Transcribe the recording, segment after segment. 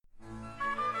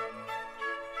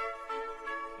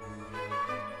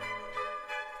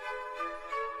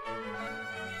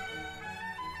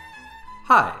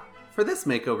Hi! For this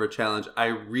makeover challenge, I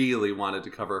really wanted to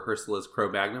cover Ursula's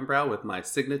Cro-Magnon brow with my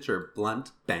signature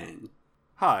blunt bang.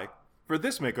 Hi. For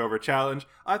this makeover challenge,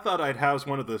 I thought I'd house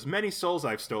one of those many souls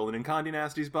I've stolen in Condé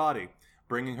Nasty's body,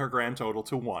 bringing her grand total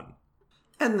to 1.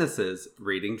 And this is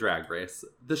Reading Drag Race,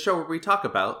 the show where we talk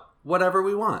about whatever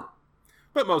we want.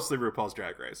 But mostly RuPaul's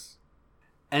Drag Race.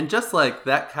 And just like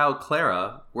that cow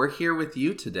Clara, we're here with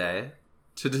you today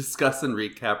to discuss and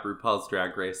recap RuPaul's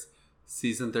Drag Race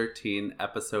Season 13,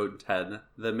 Episode 10,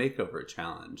 The Makeover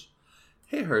Challenge.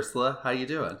 Hey Ursula, how you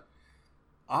doing?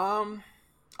 I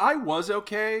was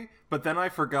okay, but then I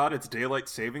forgot it's daylight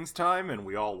savings time and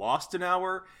we all lost an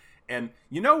hour. And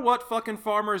you know what, fucking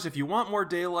farmers, if you want more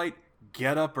daylight,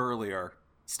 get up earlier.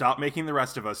 Stop making the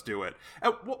rest of us do it.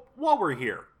 While we're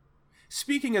here,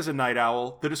 speaking as a night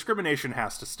owl, the discrimination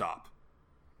has to stop.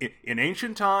 In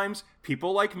ancient times,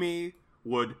 people like me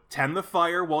would tend the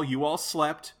fire while you all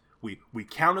slept. We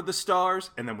counted the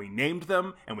stars, and then we named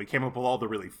them, and we came up with all the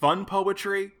really fun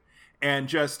poetry. And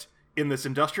just in this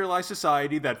industrialized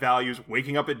society that values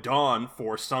waking up at dawn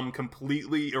for some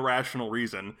completely irrational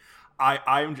reason,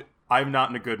 I'm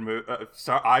not in a good mood.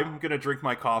 I'm gonna drink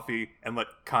my coffee and let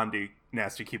Condé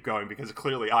Nasty keep going because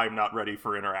clearly I'm not ready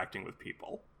for interacting with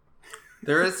people.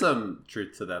 There is some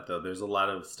truth to that, though. There's a lot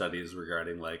of studies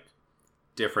regarding like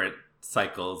different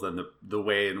cycles and the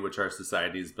way in which our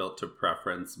society is built to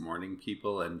preference morning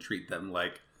people and treat them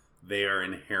like they are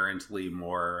inherently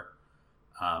more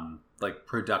like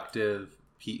productive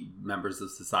members of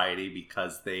society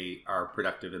because they are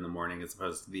productive in the morning as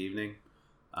opposed to the evening.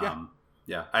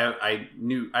 Yeah. I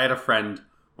had a friend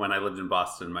when I lived in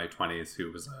Boston in my 20s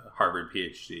who was a Harvard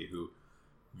PhD who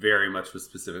very much was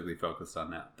specifically focused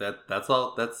on that.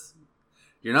 That's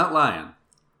you're not lying.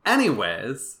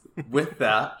 Anyways, with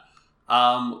that,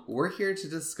 we're here to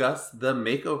discuss the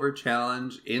makeover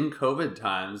challenge in COVID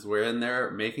times wherein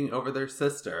they're making over their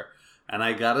sister. And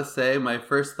I gotta say, my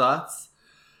first thoughts,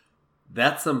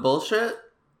 that's some bullshit.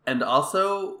 And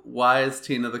also, why is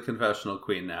Tina the confessional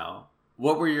queen now?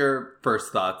 What were your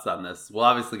first thoughts on this? We'll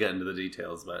obviously get into the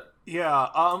details, but... Yeah,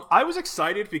 I was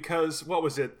excited because, what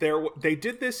was it? They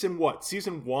did this in,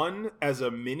 season 1 as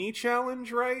a mini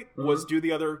challenge, right? Mm-hmm. Was do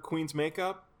the other queen's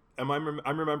makeup?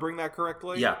 I'm remembering that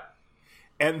correctly? Yeah.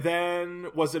 And then,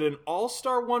 was it an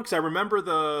all-star one? Because I remember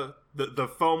the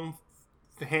foam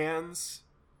hands.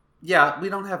 Yeah, we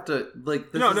don't have to,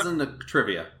 like, this isn't a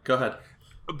trivia. Go ahead.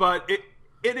 But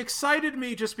it excited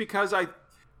me just because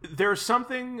there's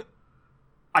something...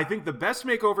 I think the best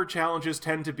makeover challenges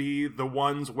tend to be the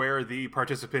ones where the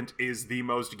participant is the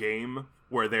most game,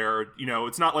 where they're,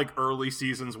 it's not like early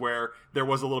seasons where there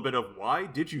was a little bit of, why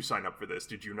did you sign up for this?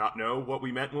 Did you not know what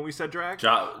we meant when we said drag?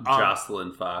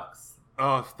 Jocelyn Fox.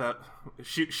 Oh, that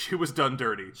she was done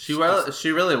dirty. She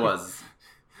really was.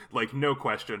 Like, no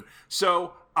question.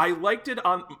 So I liked it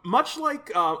on much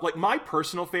like my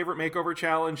personal favorite makeover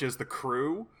challenge is the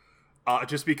crew,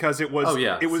 just because it was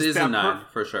it was season 9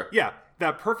 for sure. Yeah,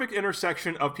 that perfect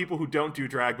intersection of people who don't do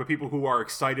drag but people who are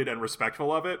excited and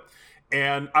respectful of it.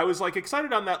 And I was like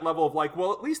excited on that level of like,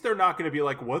 well, at least they're not going to be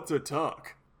like, what's a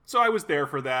tuck? So I was there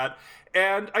for that.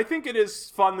 And I think it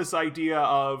is fun, this idea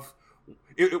of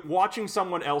watching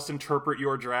someone else interpret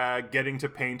your drag, getting to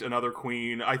paint another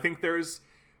queen. I think there's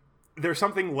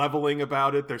something leveling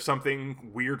about it. There's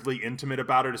something weirdly intimate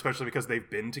about it, especially because they've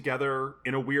been together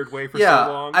in a weird way for so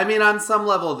long. I mean, on some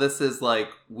level, this is like,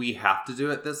 we have to do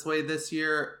it this way this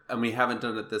year, and we haven't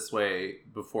done it this way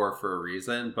before for a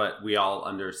reason, but we all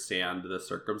understand the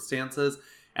circumstances.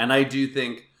 And I do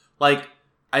think, I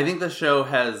think the show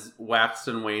has waxed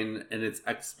and waned in its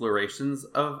explorations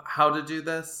of how to do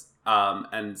this.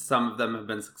 And some of them have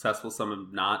been successful, some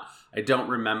have not. I don't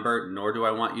remember, nor do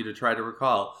I want you to try to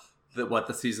recall what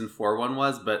the season 4 one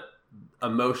was, but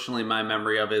emotionally my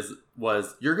memory of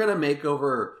was you're gonna make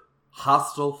over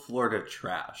hostile Florida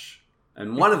trash,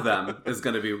 and one of them is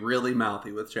gonna be really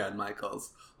mouthy with Chad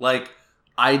Michaels. Like,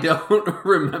 I don't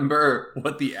remember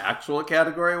what the actual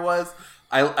category was.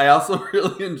 I also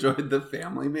really enjoyed the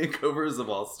family makeovers of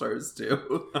All Stars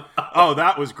too. Oh,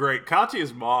 that was great.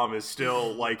 Katya's mom is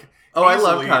still like... I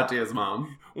love Katya's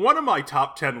mom. One of my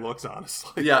top 10 looks,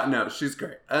 honestly. Yeah, no, she's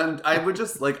great. And I would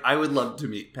just, I would love to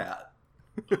meet Pat.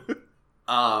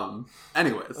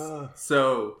 Anyways,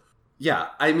 so, yeah,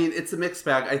 I mean, it's a mixed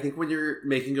bag. I think when you're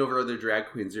making over other drag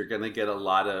queens, you're going to get a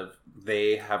lot of,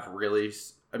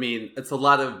 it's a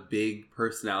lot of big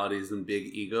personalities and big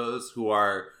egos who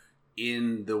are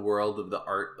in the world of the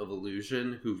art of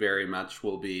illusion, who very much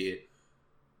will be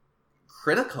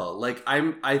critical.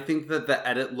 I think that the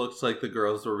edit looked like the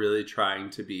girls were really trying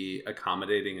to be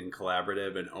accommodating and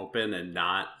collaborative and open and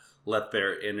not let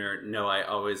their inner, no, I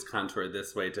always contour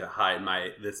this way to hide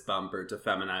this bump or to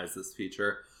feminize this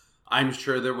feature. I'm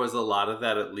sure there was a lot of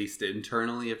that, at least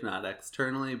internally, if not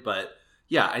externally. But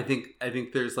yeah, I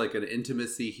think there's like an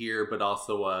intimacy here, but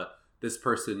also this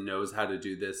person knows how to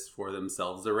do this for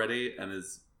themselves already and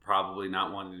is probably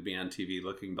not wanting to be on TV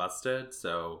looking busted.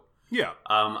 So yeah,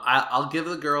 I'll give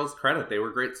the girls credit. They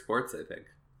were great sports, I think.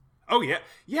 Oh yeah,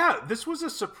 yeah. This was a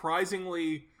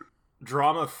surprisingly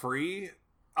drama-free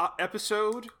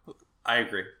episode. I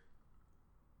agree,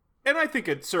 and I think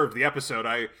it served the episode.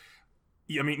 I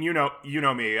mean, you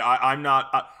know me. I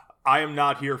am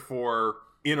not here for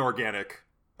inorganic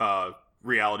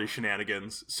reality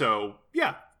shenanigans. So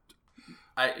yeah,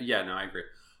 I agree.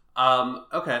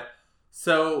 Okay,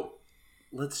 so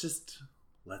let's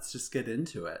just get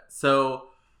into it. So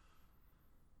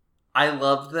I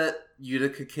loved that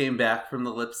Utica came back from the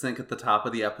lip sync at the top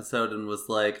of the episode and was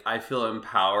like, I feel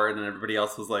empowered, and everybody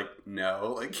else was like,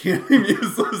 no. Like, Candy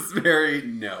Muse was very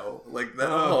no. Like, that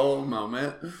whole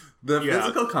moment. The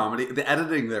physical comedy, the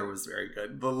editing there was very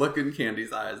good. The look in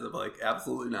Candy's eyes of like,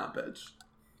 absolutely not, bitch.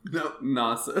 No,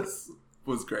 Gnosis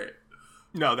was great.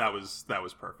 No, that was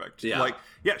perfect. Yeah. Like,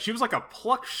 yeah, she was like a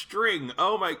plucked string.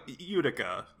 Oh my,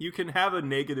 Utica, you can have a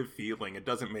negative feeling. It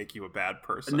doesn't make you a bad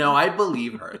person. No, I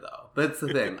believe her though. That's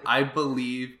the thing. I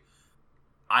believe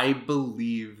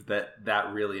that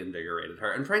really invigorated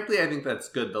her. And frankly, I think that's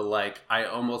good. The like, I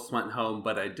almost went home,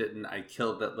 but I didn't. I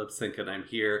killed that lip sync and I'm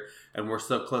here and we're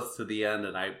so close to the end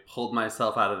and I pulled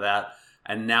myself out of that.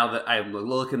 And now that I'm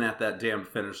looking at that damn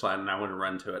finish line and I want to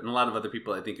run to it. And a lot of other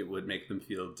people, I think it would make them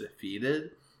feel defeated.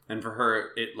 And for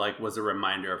her, it like was a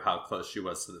reminder of how close she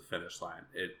was to the finish line.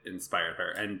 It inspired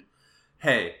her. And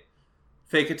hey,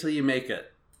 fake it till you make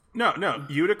it. No.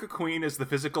 Utica Queen is the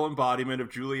physical embodiment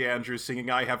of Julie Andrews singing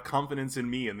I Have Confidence in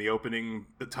Me in the opening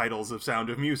titles of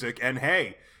Sound of Music. And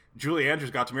hey, Julie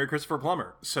Andrews got to marry Christopher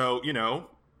Plummer. So, you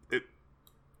know,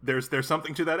 there's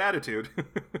something to that attitude.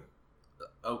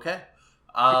 Okay.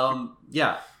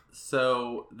 Yeah.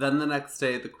 So then the next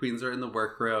day, the queens are in the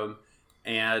workroom,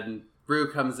 and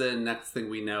Rue comes in. Next thing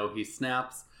we know, he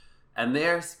snaps, and they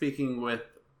are speaking with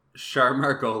Char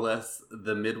Margolis,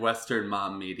 the Midwestern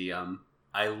mom medium.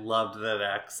 I loved that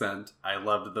accent. I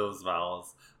loved those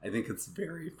vowels. I think it's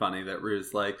very funny that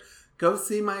Rue's like, "Go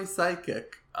see my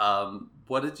psychic."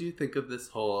 What did you think of this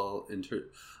whole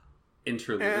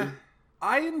interlude?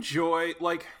 I enjoy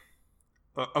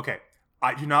okay.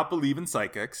 I do not believe in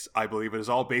psychics. I believe it is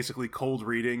all basically cold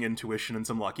reading, intuition, and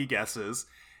some lucky guesses.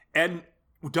 And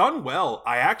done well,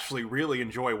 I actually really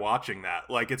enjoy watching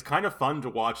that. Like, it's kind of fun to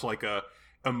watch, like, a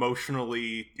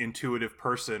emotionally intuitive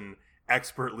person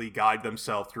expertly guide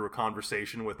themselves through a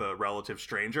conversation with a relative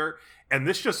stranger. And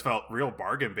this just felt real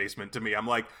bargain basement to me. I'm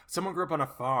like, someone grew up on a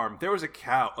farm. There was a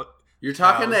cow. You're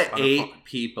talking to 8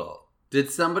 people.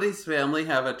 Did somebody's family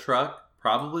have a truck?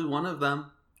 Probably one of them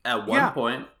at one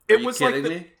point. It was kidding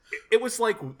me? It was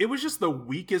just the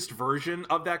weakest version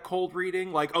of that cold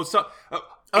reading. Like,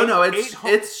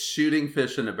 it's shooting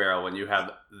fish in a barrel when you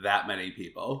have that many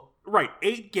people. Right,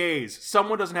 8 gays.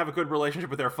 Someone doesn't have a good relationship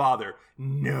with their father.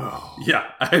 No.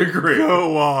 Yeah, I agree.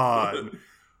 Go on.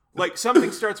 Like,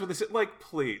 something starts with this. Like,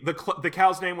 please, the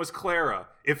cow's name was Clara.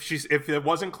 If it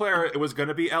wasn't Clara, it was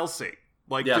gonna be Elsie.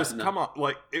 Like, come on.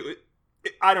 Like,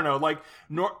 I don't know. Like,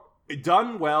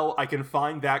 done well. I can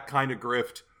find that kind of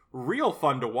grift real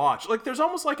fun to watch. Like, there's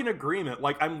almost like an agreement.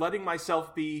 Like, I'm letting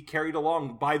myself be carried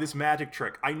along by this magic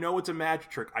trick. I know it's a magic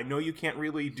trick. I know you can't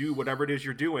really do whatever it is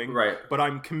you're doing. Right. But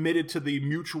I'm committed to the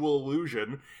mutual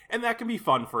illusion. And that can be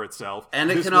fun for itself.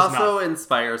 And it can also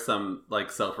inspire some,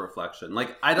 like, self-reflection.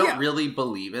 Like, I don't really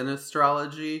believe in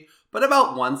astrology, but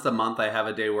about once a month I have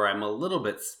a day where I'm a little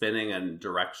bit spinning and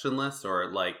directionless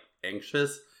or, like,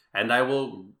 anxious. And I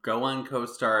will go on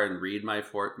CoStar and read my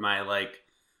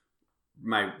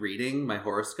reading, my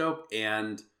horoscope,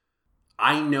 and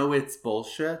I know it's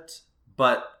bullshit,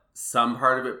 but some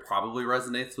part of it probably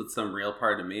resonates with some real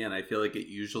part of me, and I feel like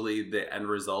it usually, the end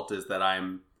result is that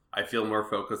I feel more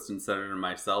focused and centered in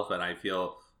myself, and I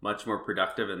feel much more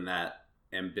productive, and that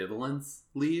ambivalence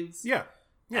leaves. Yeah.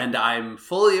 And I'm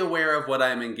fully aware of what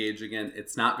I'm engaging in.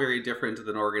 It's not very different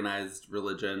than organized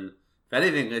religion. If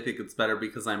anything, I think it's better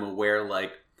because I'm aware,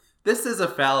 like, this is a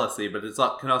fallacy, but it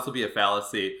can also be a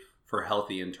fallacy for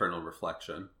healthy internal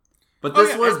reflection. But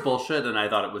this was bullshit, and I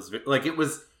thought it was, like, it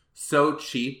was so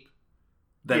cheap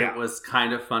that it was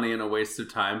kind of funny and a waste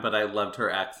of time, but I loved her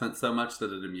accent so much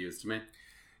that it amused me.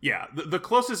 Yeah, the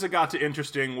closest it got to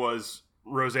interesting was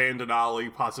Rosé and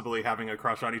Denali possibly having a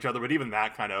crush on each other, but even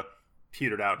that kind of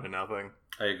petered out into nothing.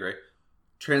 I agree.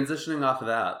 Transitioning off of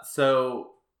that,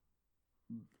 so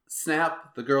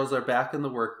Snap, the girls are back in the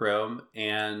workroom,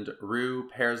 and Rue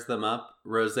pairs them up.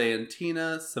 Rose and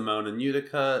Tina, Simone and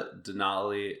Utica,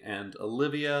 Denali and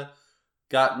Olivia,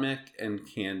 Gottmik and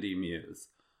Candy Muse.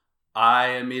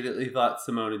 I immediately thought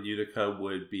Simone and Utica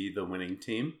would be the winning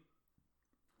team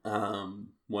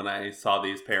when I saw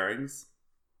these pairings.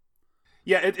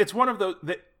 Yeah, it's one of those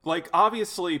that, like,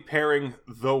 obviously pairing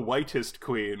the whitest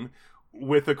queen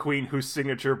with a queen whose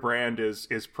signature brand is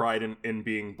pride in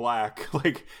being black.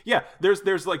 Like, yeah,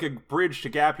 there's like a bridge to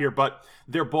gap here, but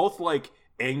they're both like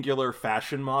angular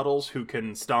fashion models who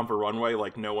can stomp a runway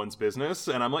like no one's business.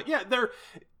 And I'm like, yeah,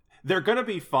 they're gonna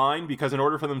be fine, because in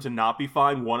order for them to not be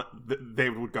fine, they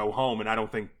would go home, and I don't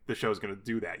think the show's gonna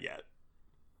do that yet.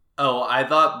 Oh, I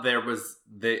thought there was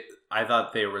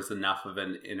enough of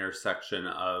an intersection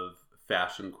of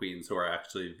fashion queens who are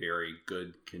actually very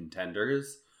good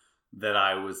contenders that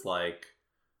I was like,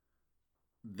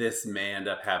 this may end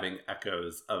up having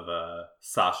echoes of a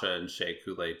Sasha and Shea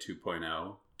Coulee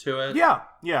 2.0 to it. Yeah.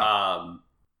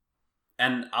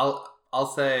 And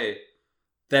I'll say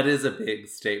that is a big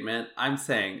statement. I'm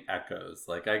saying echoes.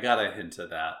 Like, I got a hint of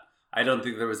that. I don't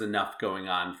think there was enough going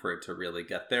on for it to really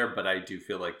get there, but I do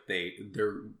feel like they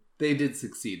did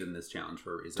succeed in this challenge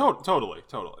for a reason. Totally.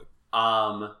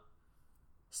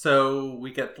 So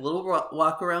we get the little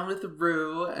walk around with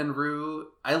Rue, and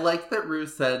Rue, I like that Rue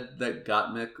said that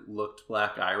Gottmik looked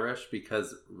Black Irish,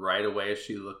 because right away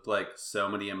she looked like so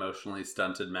many emotionally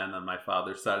stunted men on my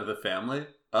father's side of the family.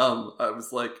 I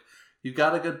was like, you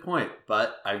got a good point,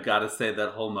 but I've got to say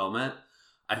that whole moment,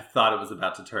 I thought it was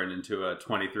about to turn into a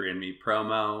 23andMe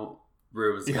promo.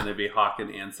 Rue was going to be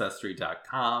hawking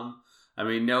Ancestry.com. I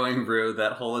mean, knowing Rue,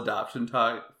 that whole adoption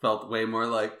talk felt way more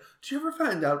like, do you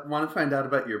ever want to find out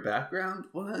about your background?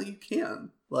 Well, no, you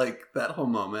can. Like, that whole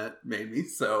moment made me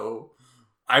so...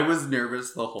 I was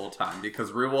nervous the whole time,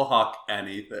 because Rue will hawk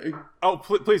anything. Oh,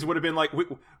 please, would have been like,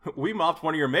 we mopped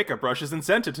one of your makeup brushes and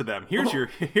sent it to them. Here's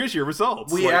your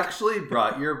results. We actually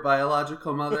brought your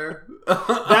biological mother.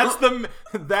 That's the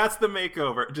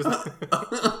makeover. Just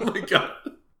oh my god.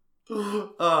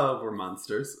 Oh, we're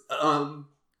monsters.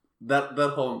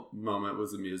 That whole moment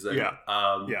was amusing. Yeah.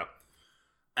 Yeah.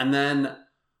 And then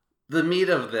the meat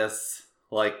of this,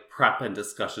 like, prep and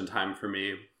discussion time for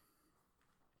me,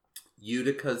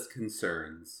 Utica's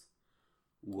concerns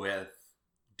with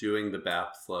doing the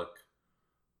Baps look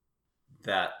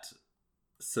that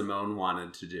Simone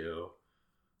wanted to do.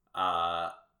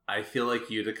 I feel like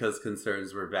Utica's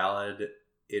concerns were valid.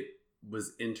 It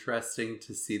was interesting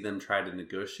to see them try to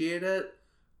negotiate it.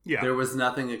 Yeah. There was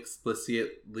nothing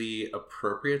explicitly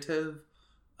appropriative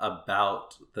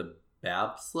about the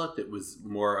Babs look. It was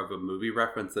more of a movie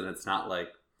reference, and it's not like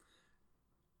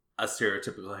a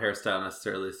stereotypical hairstyle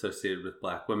necessarily associated with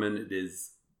Black women. It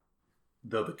is,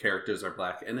 though the characters are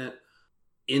Black in it.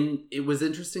 It was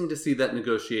interesting to see that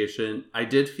negotiation. I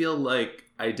did feel like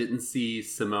I didn't see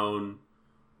Simone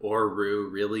or Rue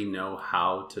really know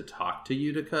how to talk to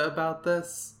Utica about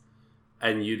this,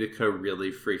 and Utica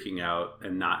really freaking out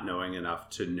and not knowing enough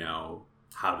to know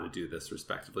how to do this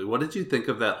respectively. What did you think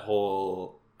of that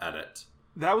whole edit?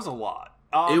 That was a lot.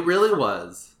 It really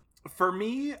was. For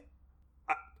me,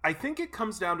 I think it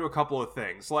comes down to a couple of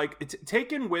things. Like,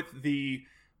 taken with the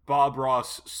Bob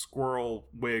Ross squirrel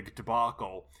wig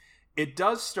debacle, it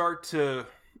does start to...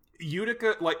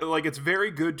 Utica, like it's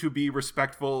very good to be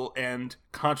respectful and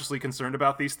consciously concerned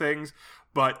about these things,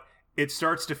 but it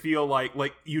starts to feel like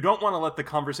you don't want to let the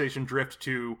conversation drift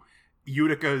to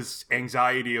Utica's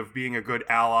anxiety of being a good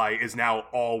ally is now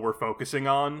all we're focusing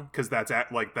on, because that's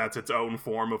its own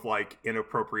form of like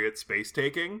inappropriate space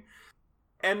taking.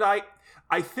 And I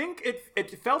think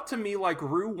it felt to me like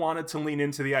Rue wanted to lean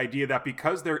into the idea that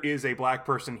because there is a Black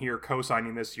person here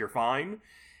co-signing this, you're fine.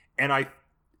 And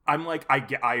I'm like,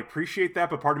 I appreciate that,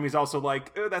 but part of me is also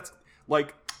like, that's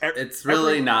like... It's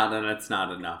really not, and it's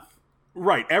not enough.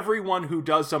 Right. Everyone who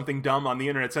does something dumb on the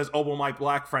internet says, oh, well, my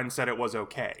Black friend said it was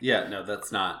okay. Yeah, no,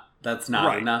 that's not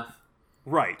right. enough.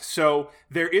 Right. So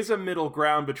there is a middle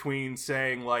ground between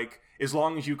saying, like, as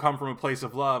long as you come from a place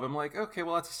of love, I'm like, okay,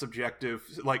 well, that's a subjective...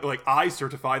 Like I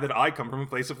certify that I come from a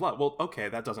place of love. Well, okay,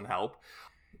 that doesn't help.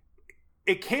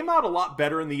 It came out a lot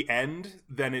better in the end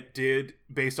than it did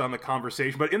based on the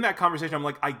conversation. But in that conversation, I'm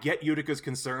like, I get Utica's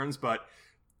concerns, but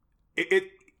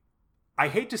I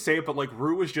hate to say it, but like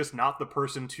Rue is just not the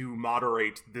person to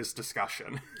moderate this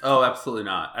discussion. Oh, absolutely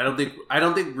not. I don't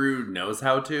think Rue knows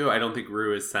how to. I don't think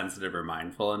Rue is sensitive or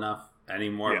mindful enough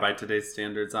anymore by today's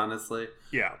standards, honestly.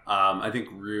 Yeah. I think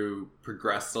Rue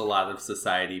progressed a lot of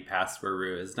society past where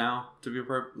Rue is now, to be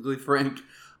perfectly frank.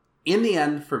 In the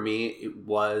end, for me, it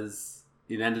was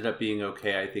it ended up being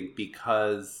okay, I think,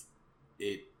 because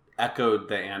it echoed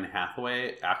the Anne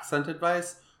Hathaway accent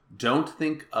advice. Don't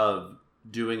think of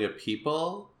doing a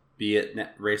people, be it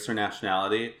race or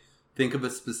nationality. Think of a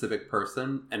specific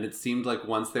person. And it seemed like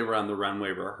once they were on the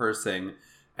runway rehearsing,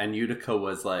 and Utica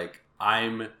was like,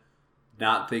 I'm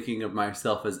not thinking of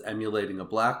myself as emulating a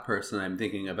black person. I'm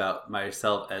thinking about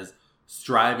myself as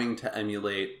striving to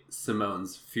emulate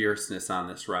Simone's fierceness on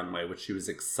this runway, which she was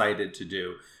excited to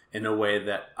do in a way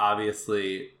that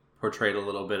obviously portrayed a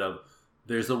little bit of,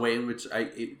 there's a way in which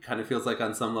it kind of feels like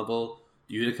on some level,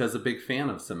 Utica's a big fan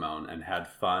of Simone and had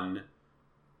fun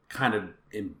kind of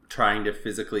trying to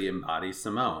physically embody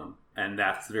Simone. And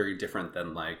that's very different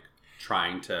than like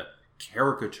trying to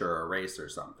caricature a race or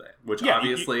something, which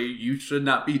obviously you should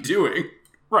not be doing.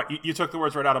 Right, you took the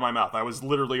words right out of my mouth. I was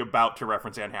literally about to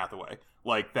reference Anne Hathaway,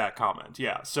 like that comment.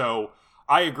 Yeah, so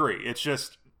I agree. It's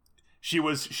just she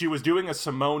was doing a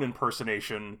Simone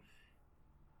impersonation,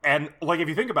 and like if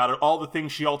you think about it, all the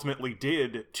things she ultimately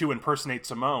did to impersonate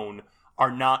Simone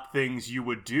are not things you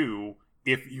would do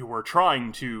if you were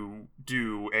trying to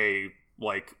do a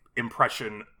like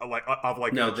impression of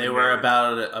like no, they were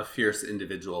about a fierce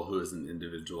individual who is an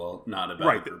individual, not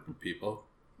about a group of people.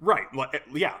 Right, like,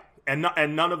 yeah. And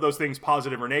none of those things,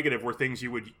 positive or negative, were things you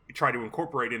would try to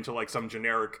incorporate into like some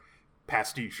generic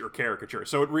pastiche or caricature.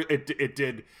 So it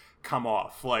did come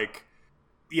off like,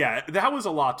 yeah, that was a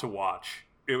lot to watch.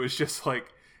 It was just like,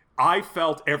 I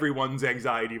felt everyone's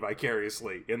anxiety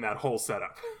vicariously in that whole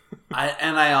setup. It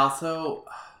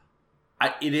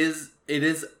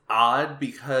is odd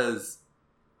because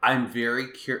I'm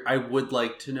very curious. I would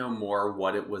like to know more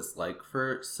what it was like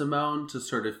for Simone to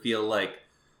sort of feel like,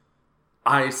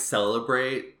 I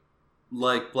celebrate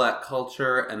like black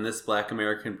culture, and this Black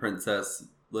American princess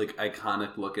like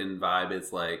iconic looking vibe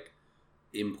is like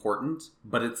important,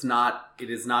 but it is not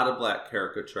a black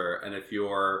caricature. And if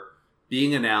you're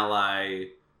being an ally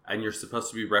and you're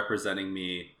supposed to be representing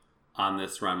me on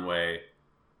this runway,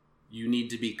 you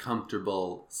need to be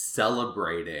comfortable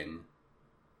celebrating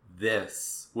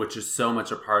this, which is so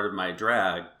much a part of my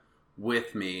drag,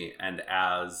 with me and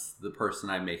as the person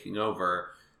I'm making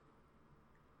over.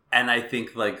 And I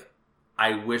think, like,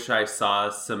 I wish I saw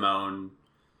Simone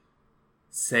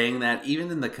saying that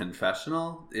even in the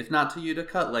confessional, if not to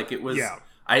Utica. Like, it was... Yeah.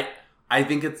 I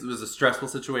think it was a stressful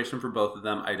situation for both of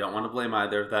them. I don't want to blame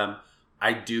either of them.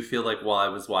 I do feel like while I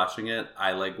was watching it,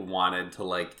 I, like, wanted to,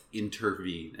 like,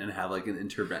 intervene and have, like, an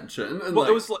intervention. And, well,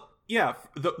 it was, like... Yeah,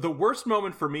 the worst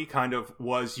moment for me kind of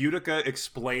was Utica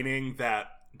explaining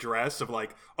that dress of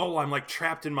like, oh, I'm like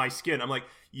trapped in my skin. I'm like,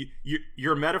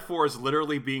 your metaphor is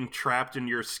literally being trapped in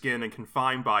your skin and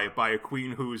confined by it by a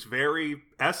queen whose very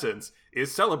essence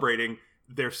is celebrating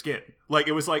their skin. Like,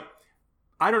 it was like,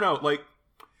 I don't know, like,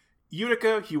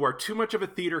 Utica, you are too much of a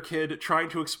theater kid trying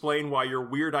to explain why your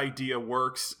weird idea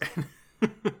works.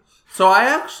 So I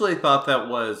actually thought that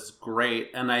was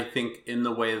great, and I think in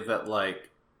the way that, like,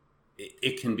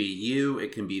 it can be you,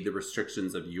 it can be the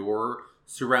restrictions of your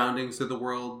surroundings of the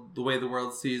world, the way the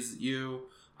world sees you.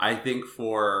 I think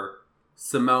for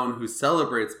Simone, who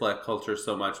celebrates black culture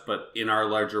so much, but in our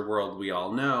larger world, we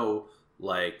all know,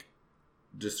 like,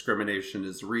 discrimination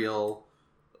is real.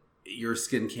 Your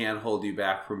skin can hold you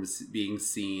back from being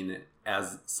seen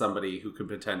as somebody who could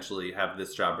potentially have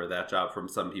this job or that job from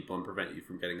some people and prevent you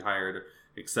from getting hired,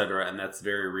 etc. And that's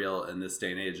very real in this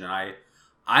day and age. And I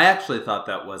actually thought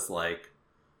that was, like,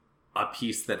 a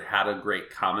piece that had a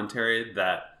great commentary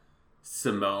that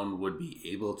Simone would be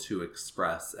able to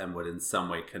express and would in some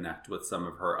way connect with some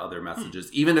of her other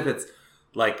messages. Even if it's,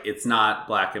 like, it's not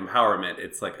black empowerment,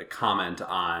 it's like a comment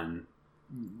on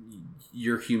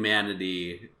your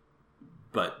humanity,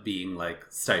 but being, like,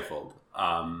 stifled.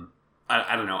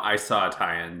 I don't know. I saw a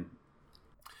tie-in.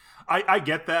 I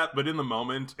get that, but in the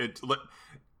moment,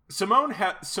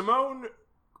 Simone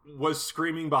was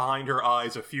screaming behind her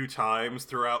eyes a few times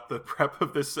throughout the prep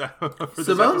of this episode.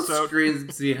 Simone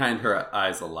screams behind her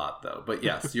eyes a lot, though. But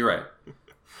yes, you're right.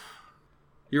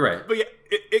 You're right. But yeah,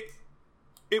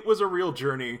 it was a real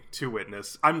journey to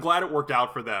witness. I'm glad it worked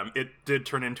out for them. It did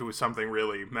turn into something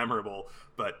really memorable,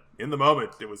 but in the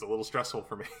moment, it was a little stressful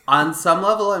for me. On some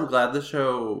level, I'm glad the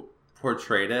show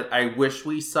portrayed it. I wish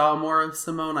we saw more of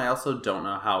Simone. I also don't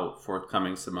know how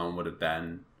forthcoming Simone would have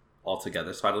been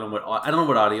altogether, so I don't know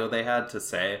what audio they had to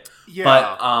say. Yeah.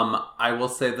 But I will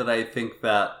say that I think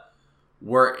that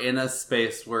we're in a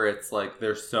space where it's like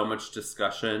there's so much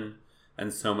discussion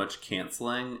and so much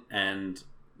canceling, and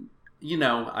you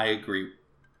know, I agree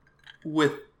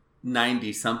with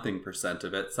 90-something%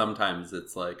 of it. Sometimes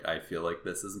it's like I feel like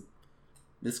this is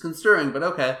misconstruing, but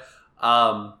okay.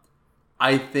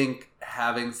 I think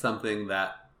having something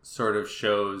that sort of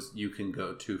shows you can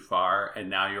go too far, and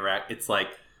now it's like,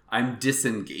 I'm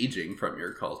disengaging from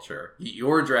your culture.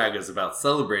 Your drag is about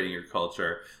celebrating your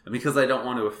culture, and because I don't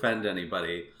want to offend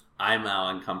anybody, I'm now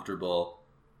uncomfortable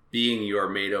being your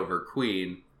made-over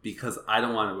queen because I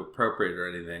don't want to appropriate or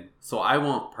anything. So I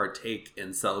won't partake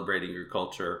in celebrating your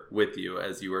culture with you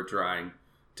as you are trying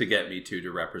to get me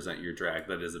to represent your drag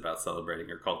that is about celebrating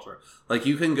your culture. Like,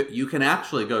 you can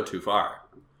actually go too far,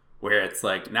 where it's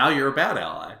like, now you're a bad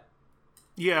ally.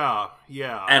 Yeah.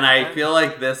 And I feel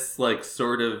like this, like,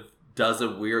 sort of does a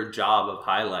weird job of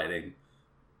highlighting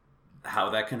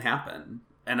how that can happen.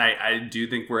 And I do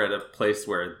think we're at a place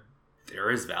where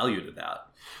there is value to that.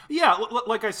 Yeah,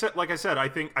 like I said, I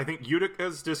think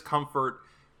Utica's discomfort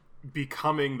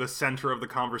becoming the center of the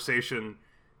conversation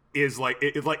is like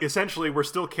essentially we're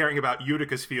still caring about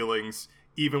Utica's feelings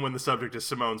even when the subject is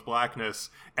Simone's blackness,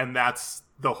 and that's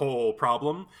the whole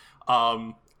problem.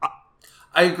 I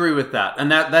agree with that.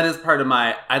 And that is part of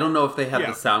my... I don't know if they had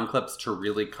the sound clips to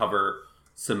really cover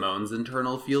Simone's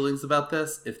internal feelings about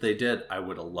this. If they did, I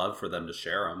would have loved for them to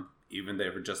share them, even if they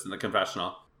were just in the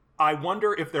confessional. I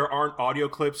wonder if there aren't audio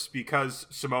clips because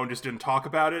Simone just didn't talk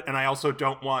about it, and I also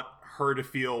don't want her to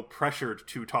feel pressured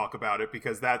to talk about it,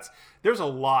 because there's a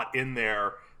lot in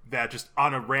there that just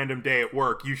on a random day at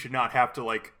work, you should not have to,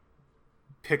 like,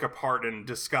 pick apart and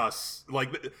discuss.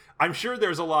 Like, I'm sure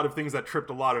there's a lot of things that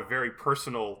tripped a lot of very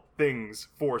personal things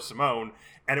for Simone,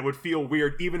 and it would feel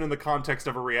weird even in the context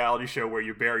of a reality show where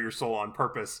you bare your soul on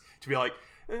purpose to be like,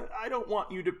 I don't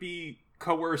want you to be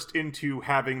coerced into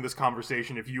having this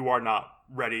conversation if you are not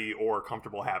ready or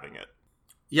comfortable having it.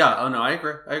 Yeah, oh no, I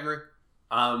agree.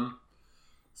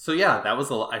 So yeah, that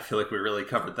was I feel like we really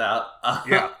covered that.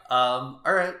 All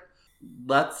right,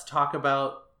 let's talk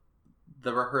about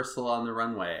the rehearsal on the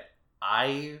runway.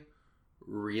 I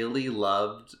really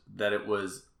loved that it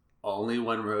was only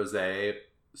when Rosé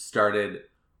started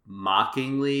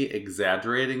mockingly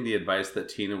exaggerating the advice that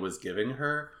Tina was giving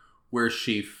her, where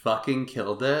she fucking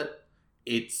killed it.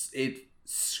 It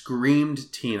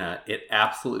screamed Tina. It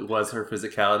absolutely was her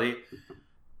physicality.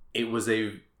 It was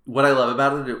what I love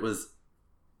about it was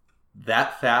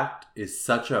that fact is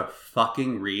such a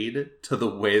fucking read to the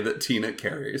way that Tina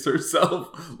carries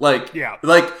herself. Like,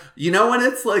 you know when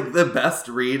it's like the best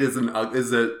read is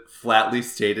a flatly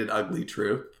stated ugly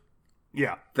truth?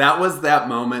 Yeah. That was that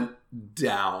moment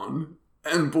down.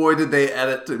 And boy, did they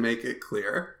edit to make it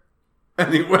clear.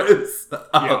 Anyways,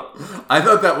 I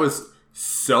thought that was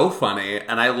so funny.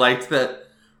 And I liked that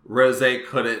Rosé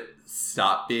couldn't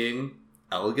stop being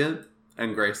elegant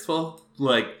and graceful.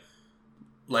 Like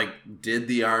did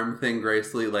the arm thing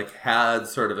gracefully, like had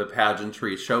sort of a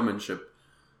pageantry showmanship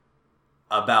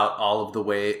about all of the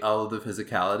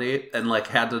physicality, and like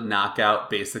had to knock out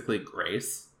basically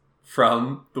grace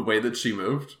from the way that she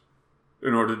moved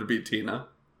in order to be Tina.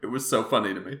 It was so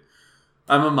funny to me.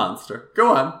 I'm a monster.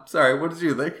 Go on. Sorry, what did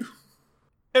you think?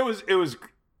 It was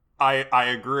I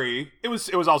agree. It was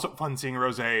also fun seeing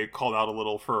Rosé called out a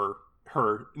little for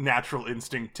her natural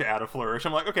instinct to add a flourish.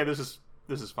 I'm like, okay, this is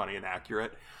funny and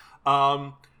accurate.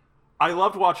 I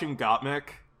loved watching Gottmik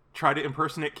try to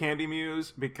impersonate Candy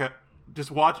Muse, because just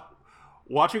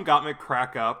watching Gottmik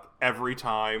crack up every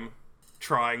time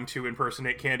trying to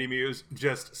impersonate Candy Muse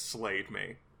just slayed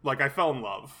me. Like, I fell in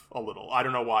love a little. I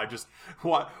don't know why. Just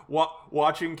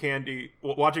watching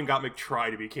Gottmik try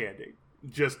to be Candy,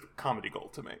 just comedy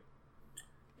gold to me.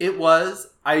 It was.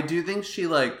 I do think she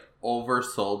like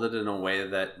oversold it in a way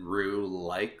that Rue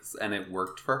likes, and it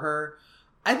worked for her.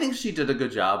 I think she did a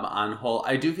good job on whole.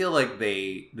 I do feel like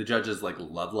the judges like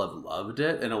loved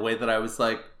it in a way that I was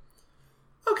like,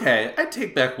 okay, I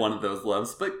take back one of those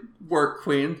loves, but work,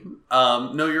 queen.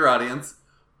 Know your audience.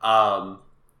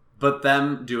 But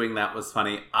them doing that was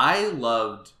funny. I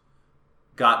loved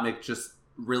Gottmik just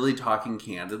really talking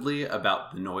candidly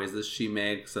about the noises she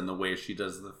makes and the way she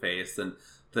does the face and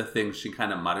the things she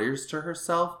kind of mutters to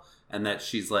herself, and that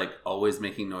she's like always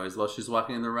making noise while she's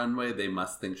walking in the runway. They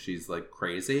must think she's like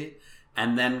crazy.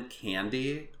 And then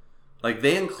Candy, like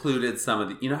they included some of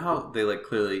the, you know how they like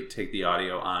clearly take the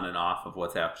audio on and off of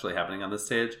what's actually happening on the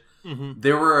stage? Mm-hmm.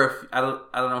 There were, I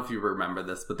don't know if you remember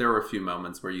this, but there were a few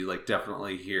moments where you like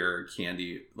definitely hear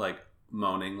Candy like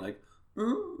moaning like,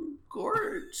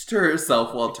 gorge to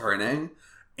herself while turning.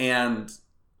 And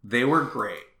they were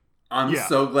great. I'm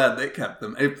so glad they kept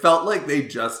them. It felt like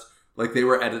they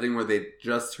were editing where they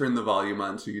just turned the volume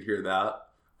on so you'd hear that.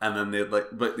 And then they'd like,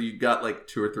 but you got like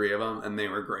 2 or 3 of them and they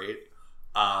were great.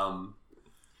 I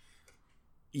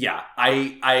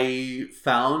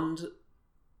found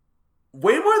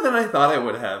Way more than I thought I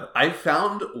would have. I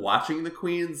found watching the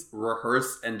queens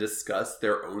rehearse and discuss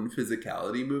their own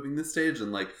physicality moving the stage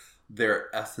and like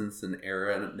their essence and air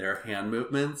and their hand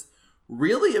movements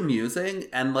really amusing.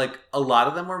 And like a lot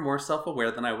of them were more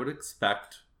self-aware than I would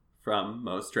expect from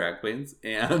most drag queens.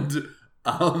 And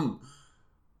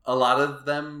a lot of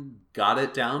them got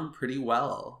it down pretty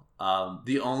well.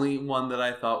 The only one that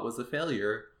I thought was a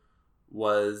failure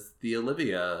was the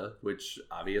Olivia, which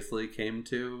obviously came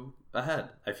to a head.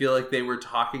 I feel like they were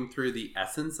talking through the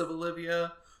essence of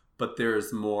Olivia, but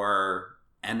there's more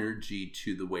energy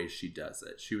to the way she does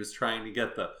it. She was trying to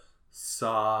get the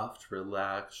soft,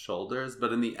 relaxed shoulders,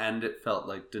 but in the end it felt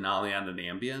like Denali on an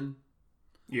Ambien.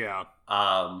 Yeah.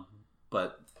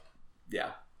 But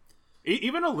yeah.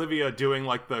 Even Olivia doing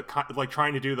like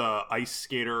trying to do the ice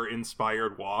skater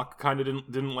inspired walk kind of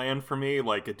didn't land for me.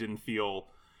 Like it didn't feel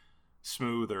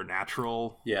smooth or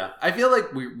natural. Yeah, I feel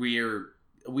like we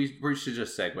should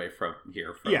just segue from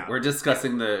here. We're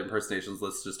discussing the impersonations.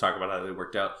 Let's just talk about how they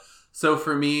worked out. So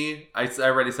for me, I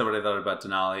already said what I thought about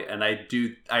Denali, and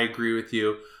I agree with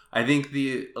you. I think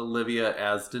the Olivia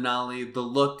as Denali, the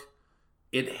look,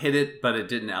 it hit it, but it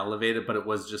didn't elevate it, but it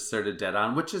was just sort of dead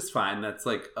on, which is fine. That's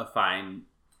like a fine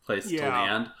place to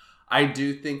land. I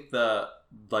do think the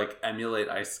like emulate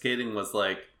ice skating was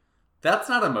like, that's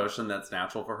not a motion that's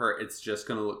natural for her. It's just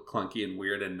going to look clunky and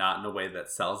weird and not in a way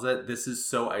that sells it. This is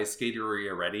so ice skatery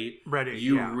already.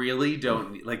 You really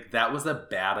don't need, like, that was a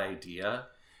bad idea.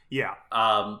 Yeah.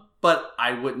 But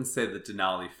I wouldn't say that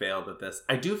Denali failed at this.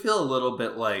 I do feel a little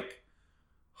bit like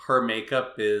her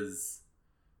makeup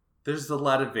there's a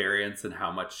lot of variance in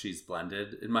how much she's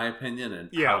blended, in my opinion, and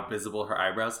how visible her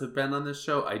eyebrows have been on this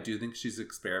show. I do think she's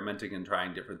experimenting and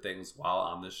trying different things while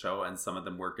on the show, and some of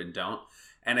them work and don't.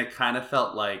 And it kind of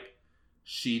felt like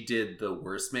she did the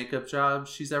worst makeup job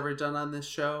she's ever done on this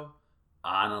show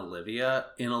on Olivia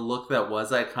in a look that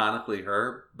was iconically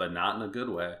her, but not in a good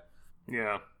way.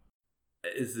 Yeah.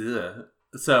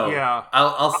 So yeah.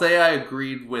 I'll say I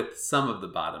agreed with some of the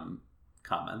bottom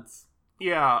comments.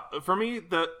 Yeah, for me,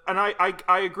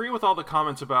 I agree with all the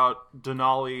comments about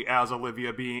Denali as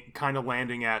Olivia being kind of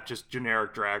landing at just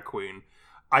generic drag queen.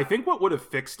 I think what would have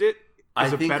fixed it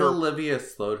is Olivia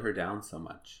slowed her down so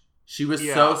much. She was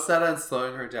so set on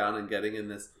slowing her down and getting in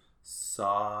this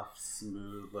soft,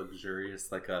 smooth,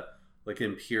 luxurious, like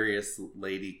imperious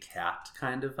lady cat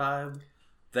kind of vibe,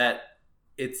 that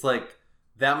it's like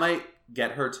that might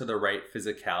get her to the right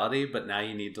physicality, but now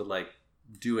you need to like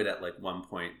do it at like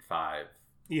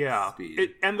 1.5 speed.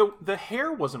 And the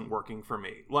hair wasn't working for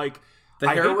me. Like the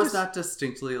hair was not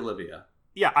distinctly Olivia.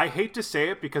 Yeah, I hate to say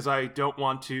it because I don't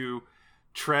want to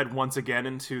tread once again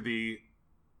into the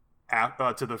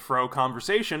to the fro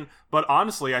conversation, but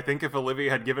honestly, I think if Olivia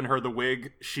had given her the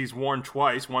wig she's worn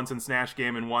twice, once in Snatch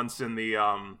Game and once in the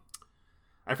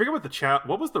I forget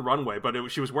what was the runway, but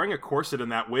she was wearing a corset in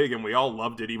that wig, and we all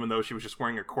loved it, even though she was just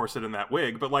wearing a corset in that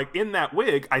wig. But like in that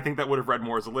wig, I think that would have read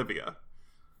more as Olivia.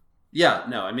 Yeah,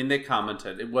 no, I mean they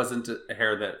commented it wasn't a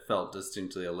hair that felt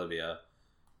distinctly Olivia.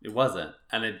 It wasn't,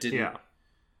 and it didn't. Yeah.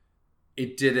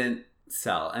 It didn't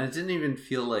sell, and it didn't even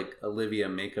feel like Olivia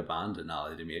makeup on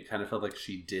Denali to me. It kind of felt like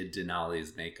she did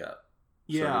Denali's makeup,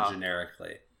 sort of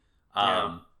generically.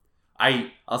 I'll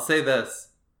say this.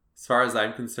 As far as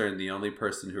I'm concerned, the only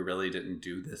person who really didn't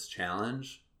do this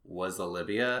challenge was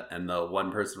Olivia, and the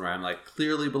one person where I'm like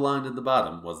clearly belonged in the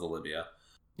bottom was Olivia.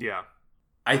 Yeah.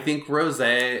 I think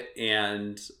Rosé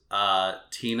and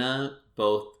Tina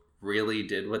both really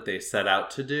did what they set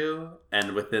out to do,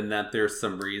 and within that there's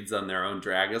some reads on their own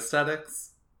drag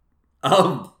aesthetics,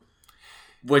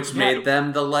 which made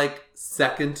them the like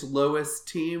second lowest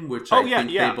team, which I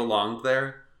think they belonged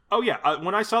there. Oh, yeah.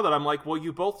 When I saw that, I'm like, well,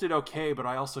 you both did okay, but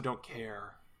I also don't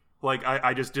care. Like,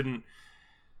 I just didn't...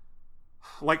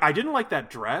 Like, I didn't like that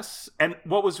dress. And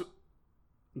what was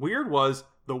weird was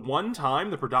the one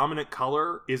time the predominant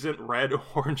color isn't red,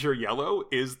 orange, or yellow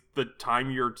is the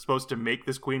time you're supposed to make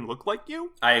this queen look like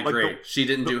you. I agree. She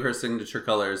didn't do her signature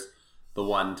colors the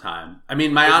one time. I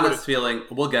mean, my honest feeling...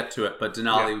 We'll get to it, but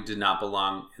Denali did not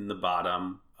belong in the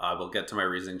bottom. We'll get to my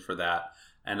reasons for that.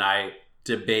 And I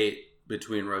debate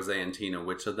between Rosé and Tina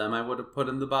which of them I would have put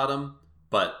in the bottom,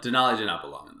 but Denali did not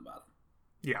belong in the bottom.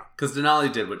 Yeah. Because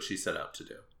Denali did what she set out to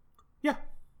do. Yeah.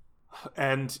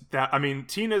 And that, I mean,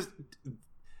 Tina's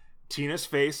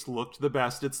face looked the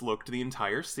best it's looked the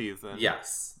entire season.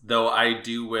 Yes. Though I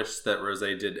do wish that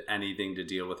Rosé did anything to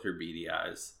deal with her beady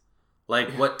eyes.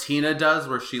 Like what Tina does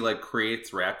where she like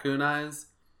creates raccoon eyes,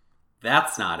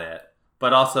 that's not it.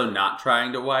 But also not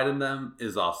trying to widen them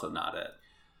is also not it.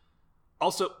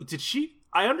 Also, did she...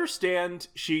 I understand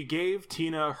she gave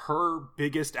Tina her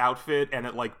biggest outfit and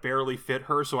it like barely fit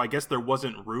her, so I guess there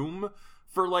wasn't room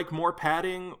for like more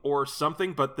padding or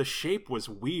something, but the shape was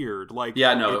weird. Like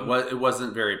yeah, no, it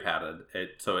wasn't very padded.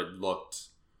 So it looked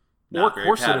not very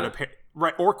corseted, padded.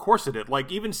 right? Or corseted.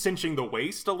 Like even cinching the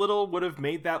waist a little would have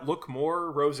made that look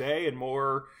more rosé and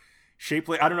more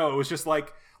shapely. I don't know. It was just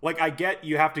like I get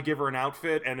you have to give her an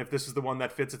outfit, and if this is the one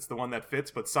that fits, it's the one that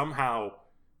fits. But somehow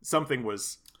something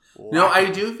was. No, I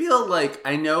do feel like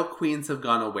I know queens have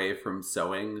gone away from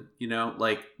sewing. You know,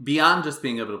 like beyond just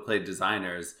being able to play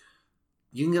designers.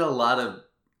 You can get a lot of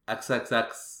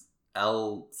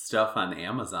XXXL stuff on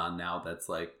Amazon now that's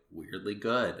like weirdly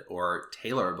good or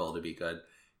tailorable to be good.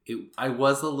 I am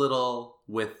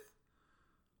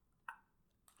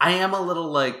a little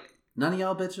like, none of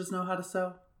y'all bitches know how to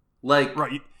sew? Like,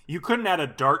 right, you couldn't add a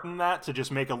dart in that to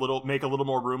just make a little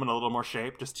more room and a little more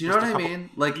shape. Just do you know what I mean?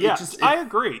 Like, yeah, I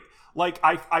agree. Like,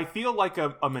 I feel like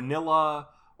a Manila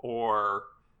or...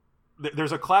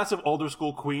 There's a class of older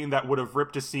school queen that would have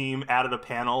ripped a seam, added a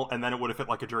panel, and then it would have fit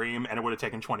like a dream, and it would have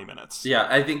taken 20 minutes. Yeah,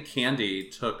 I think Candy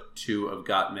took two of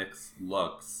Gottmik's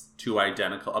looks, two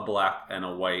identical, a black and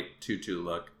a white tutu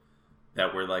look,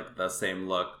 that were like the same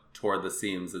look, tore the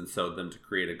seams, and sewed them to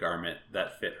create a garment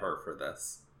that fit her for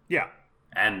this. Yeah.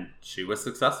 And she was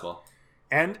successful.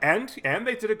 And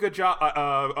they did a good job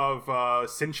of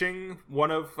cinching one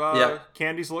of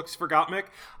Candy's looks for Gottmik.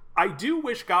 I do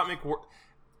wish Gottmik were...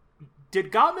 Did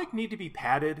Gottmik need to be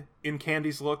padded in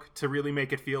Candy's look to really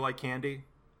make it feel like Candy?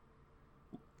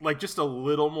 Like, just a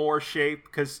little more shape?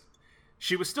 Because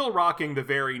she was still rocking the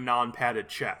very non-padded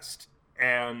chest.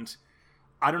 And,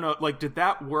 I don't know, like, did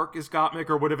that work as Gottmik,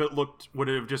 or would it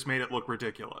have just made it look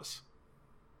ridiculous?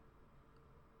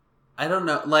 I don't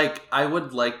know. Like, I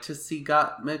would like to see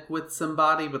Gottmik with some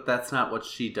body, but that's not what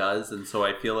she does. And so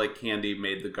I feel like Candy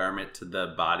made the garment to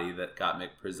the body that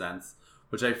Gottmik presents,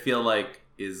 which I feel like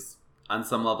is... On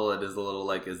some level, it is a little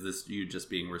like, is this you just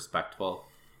being respectful?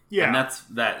 Yeah. And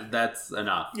that's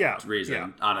enough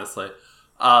reason, honestly.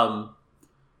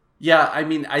 Yeah, I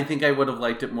mean, I think I would have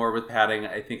liked it more with padding.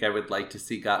 I think I would like to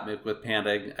see Gottmik with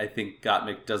padding. I think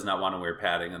Gottmik does not want to wear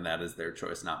padding, and that is their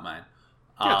choice, not mine.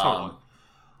 Yeah, totally.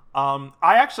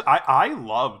 I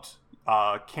loved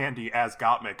Candy as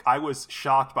Gottmik. I was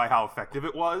shocked by how effective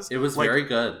it was. It was very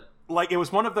good. Like, it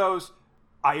was one of those...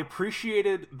 I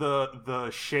appreciated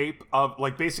the shape of,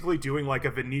 like, basically doing, like,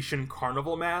 a Venetian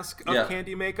carnival mask of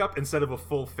Candy makeup instead of a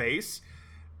full face.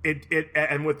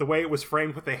 And with the way it was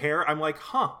framed with the hair, I'm like,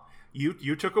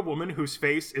 you took a woman whose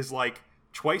face is, like,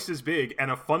 twice as big and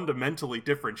a fundamentally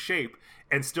different shape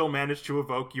and still managed to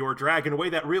evoke your drag in a way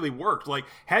that really worked. Like,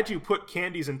 had you put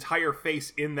Candy's entire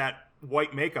face in that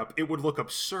white makeup, it would look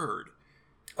absurd.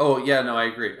 Oh yeah, no, I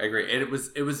agree. And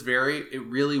it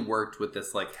really worked with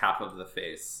this like half of the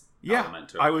face element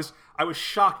to it. I was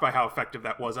shocked by how effective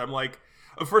that was. I'm like,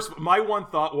 first, my one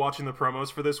thought watching the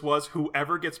promos for this was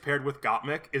whoever gets paired with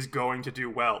Gottmik is going to do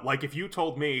well. Like, if you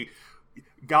told me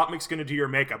Gottmik's going to do your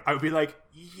makeup, I would be like,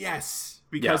 yes,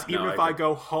 because if I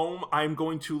go home, I'm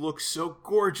going to look so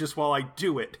gorgeous while I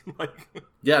do it. Like,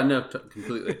 yeah, no,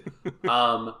 completely.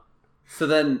 So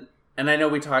then, and I know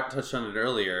we touched on it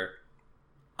earlier.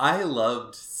 I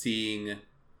loved seeing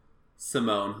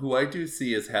Simone, who I do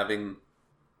see as having...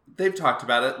 They've talked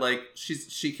about it, like,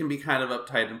 she can be kind of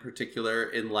uptight in particular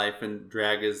in life, and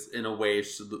drag is in a way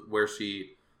where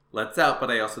she lets out,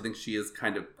 but I also think she is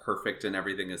kind of perfect and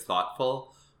everything is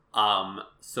thoughtful.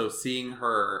 So seeing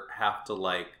her have to,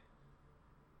 like,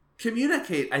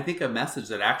 communicate, I think, a message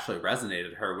that actually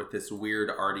resonated her with this weird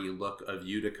arty look of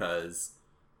Utica's,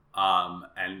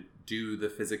 and do the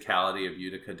physicality of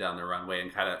Utica down the runway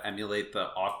and kind of emulate the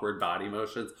awkward body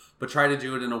motions, but try to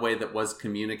do it in a way that was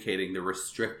communicating the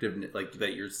restrictive, like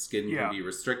that your skin can be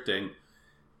restricting.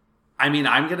 I mean,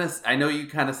 I know you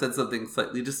kind of said something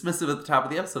slightly dismissive at the top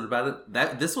of the episode about it.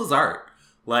 That this was art.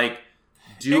 Like,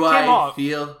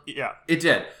 it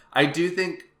did. I do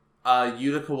think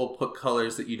Utica will put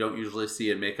colors that you don't usually see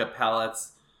in makeup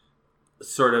palettes,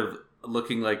 sort of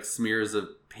looking like smears of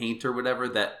paint or whatever,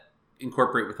 that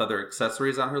incorporate with other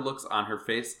accessories on her looks on her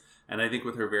face. And I think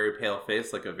with her very pale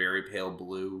face, like a very pale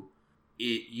blue,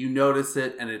 you notice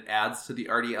it and it adds to the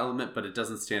arty element, but it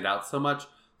doesn't stand out so much.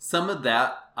 Some of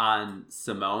that on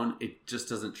Simone, it just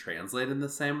doesn't translate in the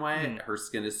same way. Her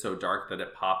skin is so dark that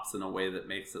it pops in a way that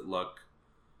makes it look...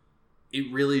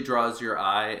 It really draws your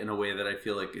eye in a way that I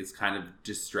feel like is kind of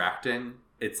distracting.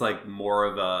 It's like more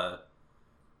of a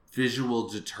visual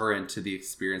deterrent to the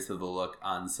experience of the look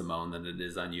on Simone than it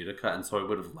is on Utica, and so I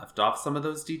would have left off some of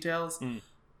those details.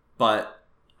 But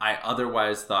I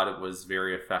otherwise thought it was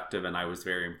very effective, and I was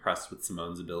very impressed with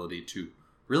Simone's ability to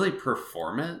really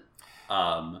perform it.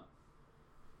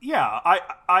 Yeah,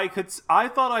 I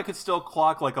thought I could still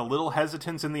clock like a little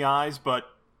hesitance in the eyes, but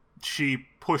she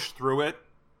pushed through it.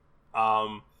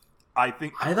 I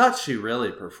thought she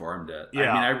really performed it.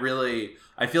 Yeah. I mean,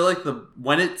 I feel like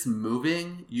when it's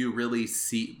moving, you really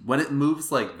see when it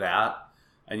moves like that,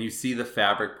 and you see the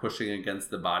fabric pushing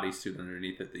against the bodysuit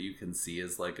underneath it that you can see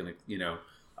as like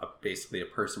basically a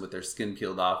person with their skin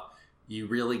peeled off. You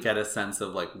really get a sense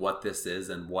of like what this is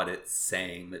and what it's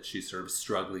saying, that she's sort of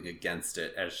struggling against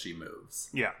it as she moves.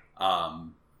 Yeah.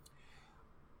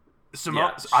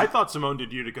 Simone, I thought Simone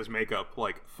did Utica's makeup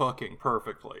like fucking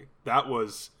perfectly. That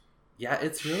was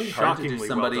it's really hard to do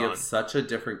somebody well of such a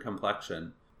different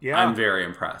complexion. Yeah. I'm very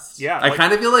impressed. Yeah. I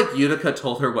kind of feel like Utica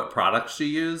told her what products she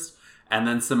used, and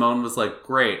then Simone was like,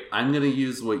 great, I'm going to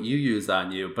use what you use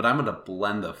on you, but I'm going to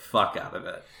blend the fuck out of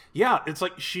it. Yeah, it's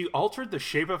like she altered the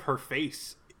shape of her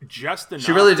face just enough.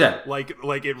 She really did. Like it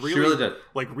really, she really did.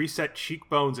 Like reset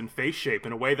cheekbones and face shape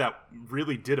in a way that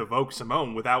really did evoke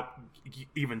Simone without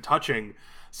even touching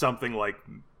something like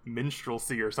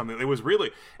minstrelsy or something. It was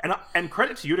really and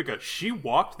credit to Utica, she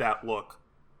walked that look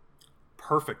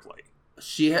perfectly.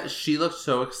 She looked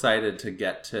so excited to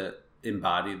get to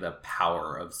embody the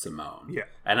power of Simone. Yeah.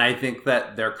 And I think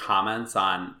that their comments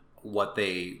on what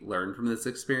they learned from this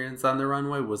experience on the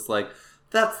runway was like,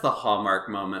 that's the hallmark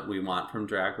moment we want from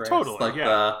Drag Race. Totally.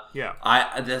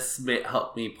 Like this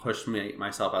helped me push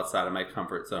myself outside of my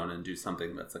comfort zone and do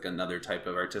something that's like another type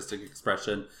of artistic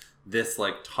expression. This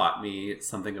like taught me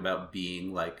something about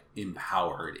being like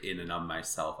empowered in and of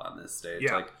myself on this stage.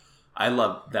 Yeah. Like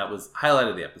that was highlight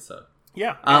of the episode.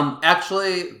 Yeah.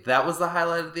 Actually, that was the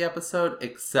highlight of the episode,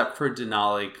 except for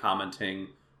Denali commenting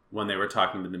when they were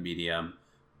talking to the medium.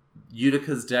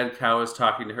 Utica's dead cow is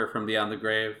talking to her from beyond the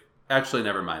grave. Actually,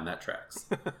 never mind. That tracks.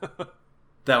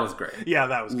 That was great. Yeah,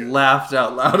 that was good. Laughed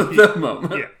out loud at that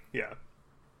moment. Yeah.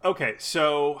 Okay,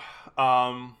 so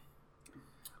I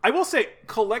will say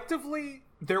collectively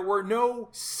there were no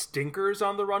stinkers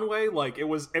on the runway. Like it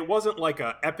wasn't like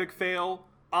a epic fail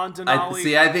on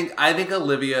Denali. I think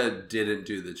Olivia didn't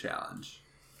do the challenge.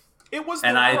 It was,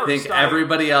 and I think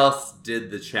everybody else did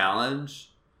the challenge.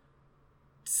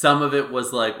 Some of it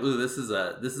was like, ooh, this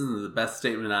isn't the best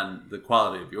statement on the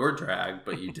quality of your drag,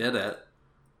 but you did it.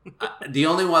 The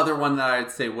only other one that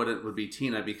I'd say would be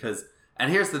Tina, because, and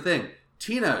here's the thing,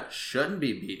 Tina shouldn't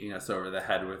be beating us over the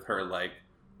head with her like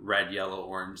red, yellow,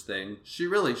 orange thing. She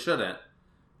really shouldn't.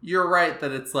 You're right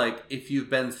that it's like, if you've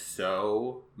been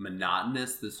so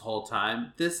monotonous this whole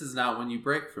time, this is not when you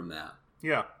break from that.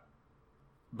 Yeah.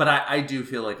 But I do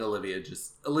feel like Olivia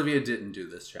didn't do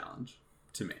this challenge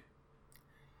to me.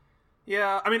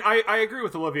 Yeah, I mean, I agree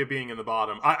with Olivia being in the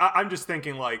bottom. I'm just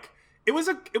thinking like it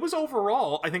was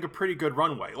overall, I think, a pretty good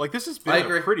runway. Like this has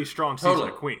been a pretty strong season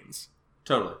of Queens.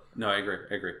 Totally. No, I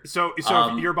agree. So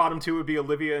your bottom two would be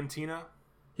Olivia and Tina?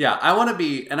 Yeah, I want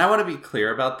to be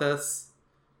clear about this.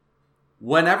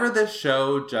 Whenever this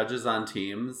show judges on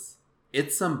teams,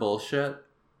 it's some bullshit.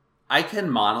 I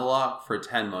can monologue for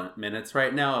 10 minutes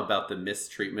right now about the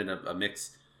mistreatment of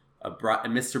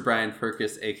Mr. Brian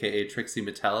Furcus, aka Trixie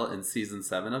Mattel, in season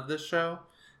 7 of this show,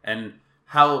 and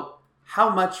how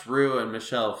much Rue and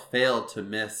Michelle failed to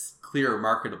miss clear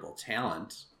marketable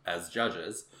talent as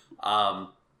judges.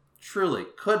 Truly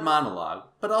could monologue,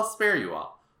 but I'll spare you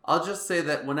all. I'll just say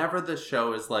that whenever the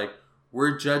show is like,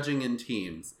 we're judging in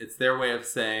teams, it's their way of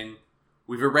saying,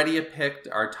 we've already picked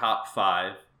our top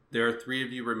 5. There are 3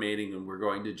 of you remaining, and we're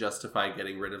going to justify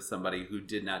getting rid of somebody who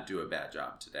did not do a bad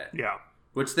job today. Yeah.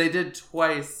 Which they did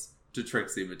twice to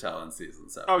Trixie Mattel in season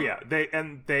 7. Oh yeah,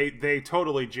 they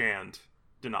totally janned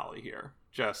Denali here.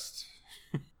 Just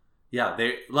yeah,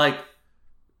 they like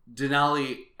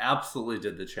Denali absolutely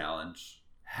did the challenge.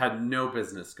 Had no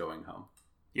business going home.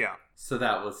 Yeah. So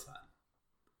that was fun.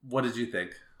 What did you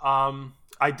think?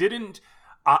 I didn't.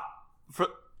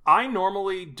 I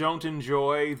normally don't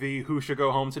enjoy the who should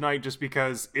go home tonight just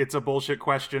because it's a bullshit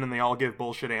question and they all give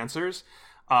bullshit answers.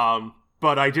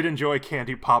 But I did enjoy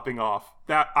Candy popping off.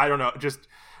 That, I don't know, just...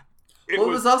 It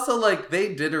was also like,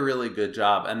 they did a really good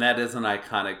job, and that is an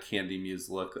iconic Candy Muse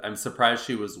look. I'm surprised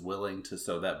she was willing to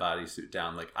sew that bodysuit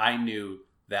down. Like, I knew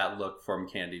that look from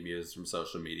Candy Muse from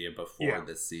social media before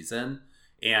this season.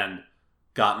 And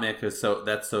Gottmik is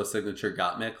that's so signature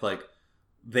Gottmik. Like,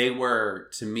 they were,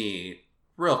 to me,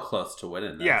 real close to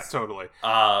winning this. Yeah, totally.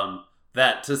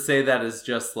 That, to say that is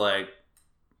just like,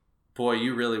 boy,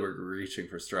 you really were reaching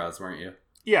for straws, weren't you?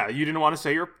 Yeah, you didn't want to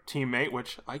say your teammate,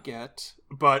 which I get.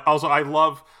 But also, I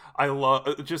love,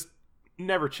 just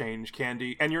never change,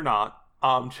 Candy. And you're not.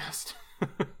 Just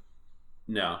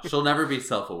No, she'll never be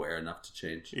self-aware enough to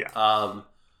change. Yeah.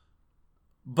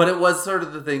 But it was sort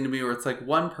of the thing to me where it's like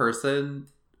one person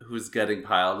who's getting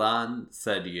piled on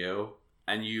said you,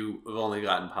 and you have only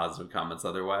gotten positive comments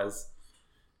otherwise.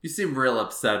 You seem real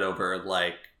upset over,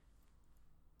 like,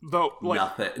 though, like,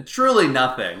 nothing. Truly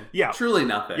nothing. Yeah. Truly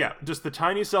nothing. Yeah, just the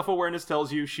tiny self-awareness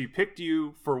tells you she picked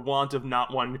you for want of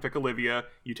not wanting to pick Olivia.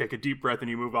 You take a deep breath and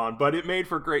you move on. But it made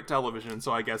for great television,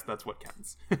 so I guess that's what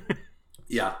counts.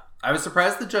 Yeah. I was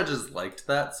surprised the judges liked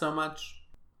that so much,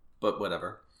 but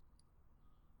whatever.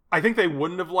 I think they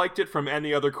wouldn't have liked it from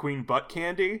any other queen but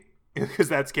Candy, because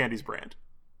that's Candy's brand.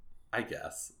 I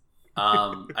guess.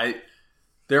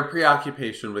 Their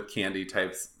preoccupation with Candy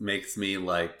types makes me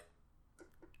like,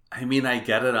 I mean, I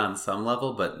get it on some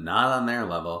level, but not on their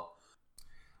level.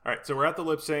 All right, so we're at the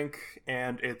lip sync,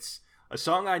 and it's a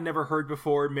song I'd never heard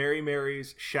before, Mary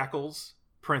Mary's Shackles,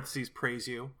 parentheses, praise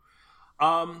you.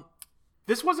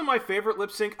 This wasn't my favorite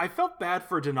lip sync. I felt bad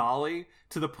for Denali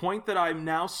to the point that I'm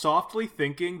now softly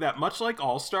thinking that much like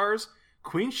All Stars,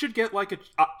 Queen should get like an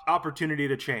opportunity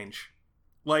to change.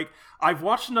 Like, I've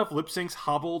watched enough lip syncs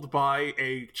hobbled by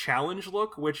a challenge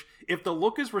look, which if the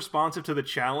look is responsive to the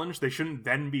challenge, they shouldn't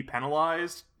then be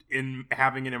penalized in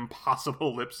having an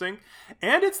impossible lip sync.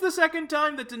 And it's the second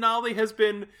time that Denali has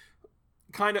been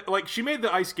kind of like, she made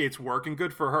the ice skates work and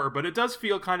good for her, but it does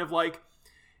feel kind of like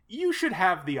you should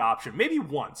have the option. Maybe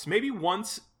once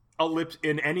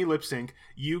in any lip sync,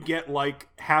 you get like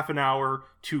half an hour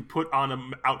to put on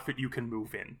an outfit you can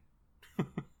move in.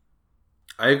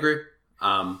 I agree.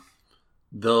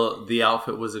 The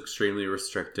outfit was extremely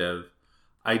restrictive.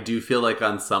 I do feel like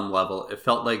on some level, it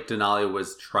felt like Denali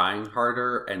was trying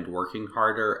harder and working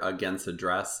harder against a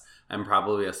dress and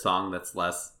probably a song that's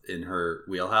less in her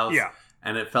wheelhouse. Yeah.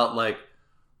 And it felt like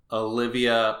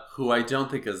Olivia, who I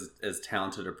don't think is as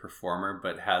talented a performer,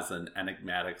 but has an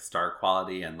enigmatic star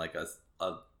quality and like a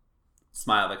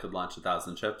smile that could launch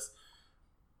 1,000 ships.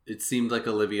 It seemed like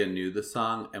Olivia knew the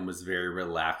song and was very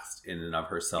relaxed in and of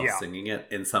herself singing it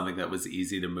in something that was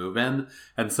easy to move in.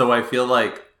 And so I feel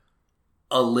like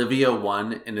Olivia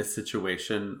won in a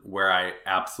situation where I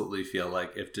absolutely feel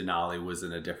like if Denali was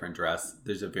in a different dress,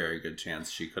 there's a very good chance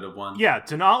she could have won. Yeah,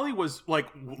 Denali was, like,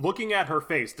 looking at her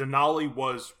face, Denali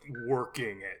was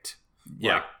working it.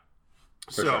 Yeah. Like,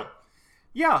 so, sure.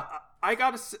 Yeah, I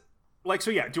gotta say, like, so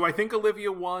yeah, do I think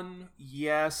Olivia won?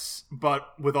 Yes,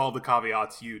 but with all the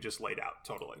caveats you just laid out,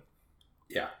 totally.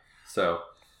 Yeah. So,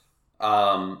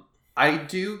 I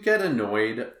do get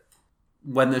annoyed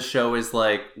when the show is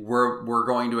like, we're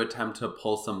going to attempt to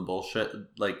pull some bullshit,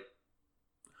 like,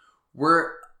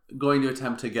 we're going to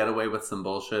attempt to get away with some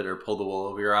bullshit or pull the wool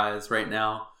over your eyes right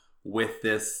now with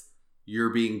this you're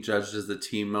being judged as a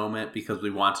team moment because we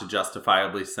want to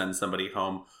justifiably send somebody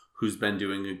home who's been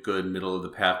doing a good middle of the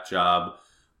path job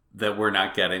that we're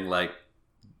not getting, like,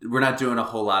 we're not doing a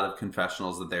whole lot of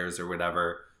confessionals of theirs or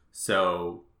whatever.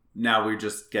 So now we're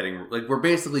just getting, like, we're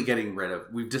basically getting rid of,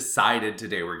 we've decided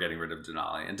today we're getting rid of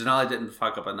Denali. And Denali didn't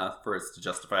fuck up enough for us to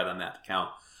justify it on that account.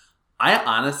 I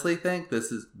honestly think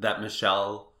that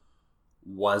Michelle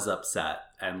was upset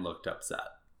and looked upset.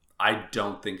 I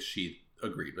don't think she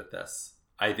agreed with this.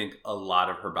 I think a lot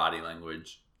of her body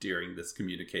language during this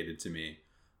communicated to me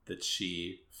that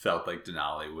she felt like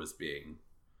Denali was being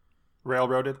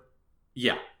railroaded.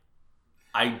 Yeah.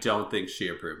 I don't think she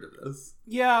approved of this.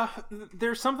 Yeah,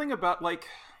 there's something about, like,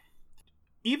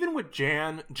 even with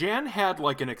Jan had,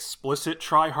 like, an explicit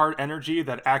try-hard energy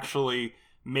that actually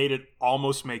made it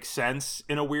almost make sense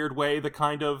in a weird way, the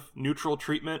kind of neutral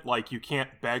treatment, like, you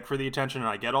can't beg for the attention, and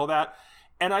I get all that.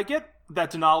 And I get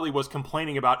that Denali was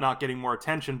complaining about not getting more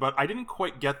attention, but I didn't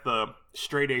quite get the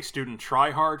straight-A student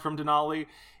try-hard from Denali,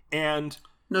 and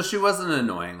no, she wasn't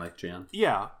annoying like Jan.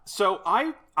 Yeah, so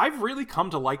I've really come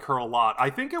to like her a lot. I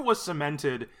think it was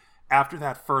cemented after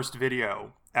that first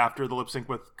video, after the lip sync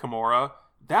with Kimura.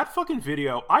 That fucking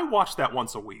video, I watched that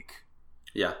once a week.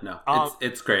 Yeah, no,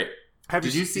 it's great.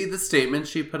 Did you see the statement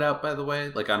she put out, by the way,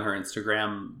 like on her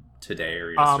Instagram today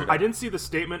or yesterday? I didn't see the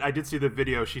statement. I did see the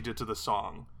video she did to the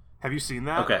song. Have you seen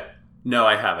that? Okay. No,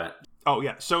 I haven't. Oh,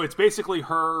 yeah. So it's basically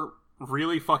her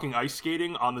really fucking ice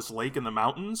skating on this lake in the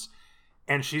mountains.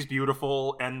 And she's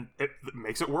beautiful, and it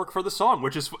makes it work for the song,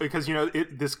 which is because, you know,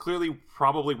 this clearly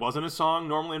probably wasn't a song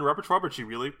normally in repertoire, but she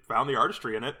really found the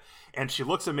artistry in it. And she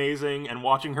looks amazing, and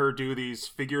watching her do these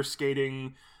figure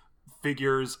skating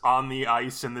figures on the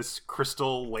ice in this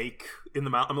crystal lake in the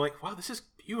mountain, I'm like, wow, this is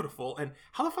beautiful. And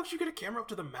how the fuck did you get a camera up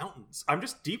to the mountains? I'm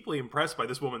just deeply impressed by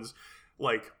this woman's,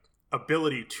 like,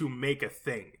 ability to make a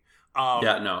thing.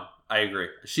 Yeah, no, I agree.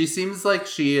 She seems like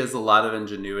she has a lot of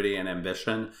ingenuity and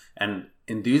ambition and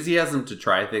enthusiasm to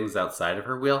try things outside of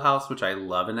her wheelhouse, which I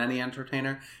love in any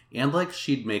entertainer. And like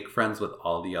she'd make friends with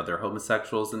all the other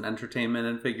homosexuals in entertainment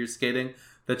and figure skating.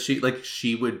 That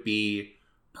she would be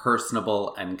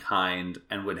personable and kind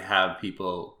and would have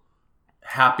people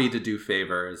happy to do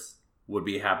favors. Would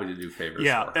be happy to do favors for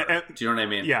her. And, do you know what I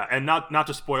mean? Yeah, and not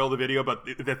to spoil the video, but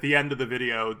at the end of the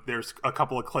video, there's a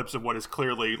couple of clips of what is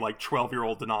clearly like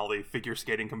 12-year-old Denali figure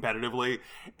skating competitively,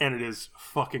 and it is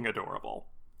fucking adorable.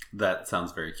 That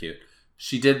sounds very cute.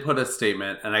 She did put a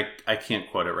statement, and I can't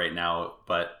quote it right now,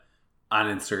 but on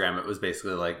Instagram it was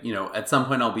basically like, you know, at some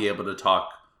point I'll be able to talk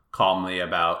calmly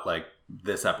about like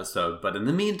this episode, but in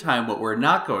the meantime what we're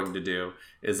not going to do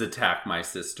is attack my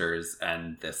sisters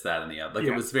and this, that, and the other. Like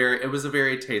it was a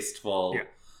very tasteful,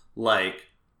 like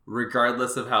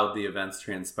regardless of how the events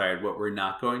transpired, what we're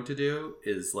not going to do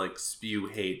is like spew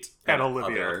hate at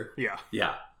Olivia.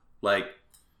 Yeah. Like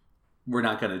we're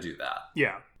not going to do that.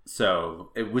 Yeah.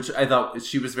 So, which I thought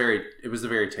it was a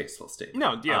very tasteful statement.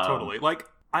 No, yeah, totally. Like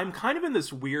I'm kind of in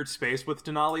this weird space with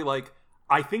Denali. Like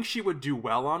I think she would do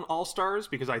well on All Stars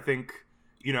because I think,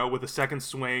 you know, with a second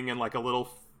swing and like a little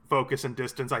focus and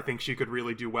distance, I think she could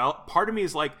really do well. Part of me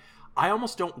is like, I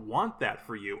almost don't want that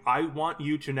for you. I want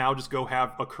you to now just go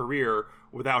have a career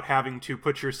without having to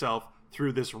put yourself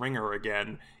through this ringer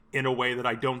again in a way that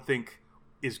I don't think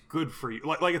is good for you.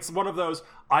 Like it's one of those,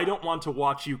 I don't want to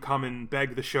watch you come and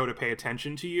beg the show to pay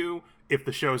attention to you if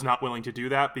the show's not willing to do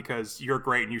that because you're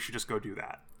great and you should just go do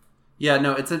that. Yeah,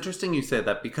 no, it's interesting you say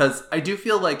that because I do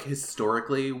feel like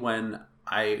historically when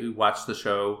I watch the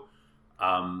show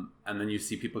and then you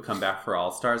see people come back for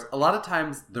All Stars, a lot of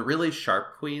times the really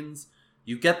sharp queens,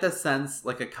 you get the sense,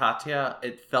 like a Katya,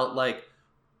 it felt like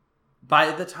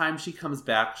by the time she comes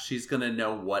back, she's going to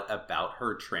know what about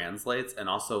her translates and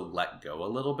also let go a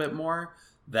little bit more.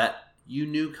 That you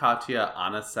knew Katya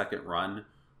on a second run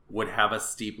would have a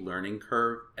steep learning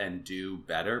curve and do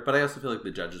better. But I also feel like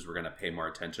the judges were going to pay more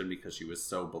attention because she was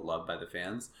so beloved by the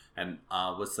fans and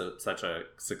was such a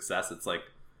success. It's like,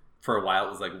 for a while,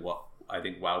 it was like, what I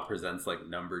think WoW presents like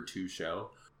 #2 show.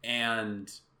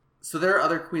 And so there are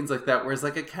other queens like that. Whereas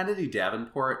like a Kennedy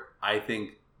Davenport, I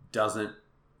think doesn't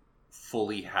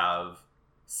fully have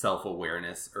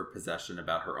self-awareness or possession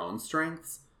about her own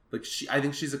strengths. Like I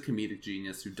think she's a comedic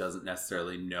genius who doesn't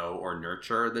necessarily know or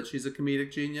nurture that she's a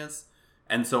comedic genius.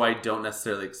 And so I don't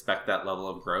necessarily expect that level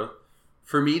of growth.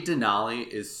 For me, Denali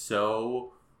is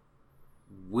so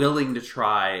willing to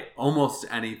try almost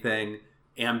anything,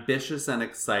 ambitious and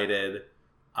excited.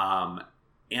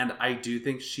 And I do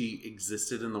think she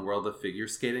existed in the world of figure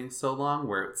skating so long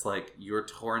where it's like your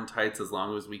torn tights, as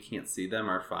long as we can't see them,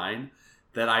 are fine.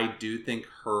 That I do think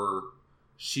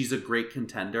she's a great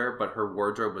contender, but her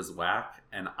wardrobe was whack.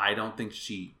 And I don't think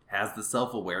she has the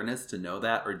self-awareness to know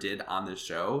that or did on the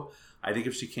show. I think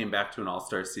if she came back to an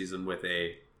All-Star season with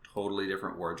a totally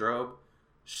different wardrobe,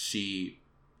 she,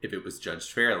 if it was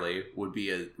judged fairly, would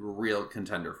be a real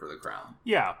contender for the crown.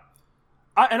 Yeah.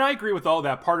 And I agree with all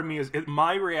that. Part of me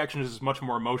my reaction is much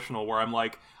more emotional, where I'm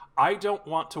like, I don't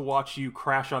want to watch you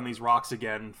crash on these rocks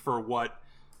again for what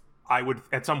I would,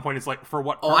 at some point, it's like, for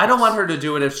what purpose? Oh, I don't want her to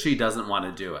do it if she doesn't want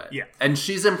to do it. Yeah. And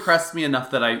she's impressed me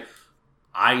enough that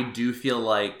I do feel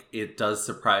like it does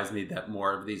surprise me that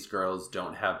more of these girls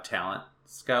don't have talent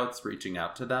scouts reaching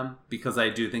out to them, because I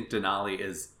do think Denali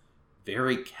is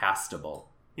very castable.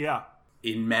 Yeah.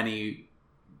 In many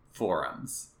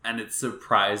forums. And it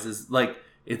surprises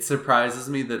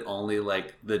me that only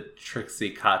like the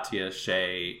Trixie, Katya,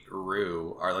 Shay,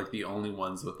 Rue are like the only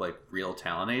ones with like real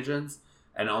talent agents,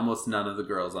 and almost none of the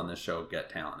girls on this show get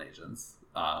talent agents.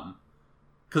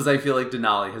 Because I feel like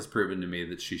Denali has proven to me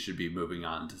that she should be moving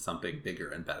on to something bigger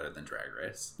and better than Drag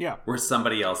Race. Yeah. Where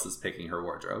somebody else is picking her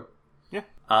wardrobe. Yeah.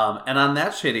 And on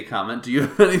that shady comment, do you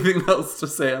have anything else to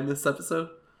say on this episode?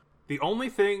 The only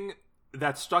thing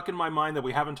that stuck in my mind that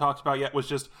we haven't talked about yet was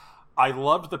just, I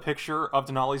loved the picture of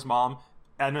Denali's mom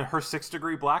and her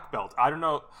 6th-degree black belt. I don't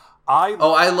know. I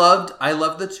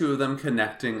loved the two of them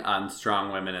connecting on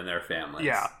strong women and their families.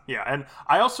 Yeah. And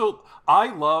I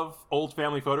love old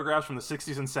family photographs from the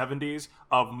 60s and 70s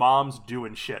of moms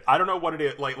doing shit. I don't know what it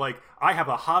is. Like I have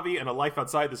a hobby and a life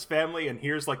outside this family, and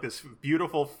here's like this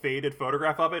beautiful faded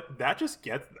photograph of it. That just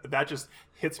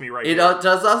hits me right. It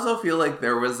does also feel like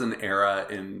there was an era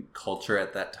in culture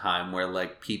at that time where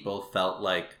like people felt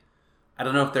like, I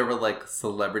don't know if there were like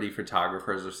celebrity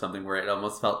photographers or something, where it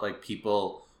almost felt like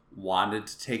people wanted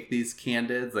to take these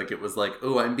candids. Like it was like,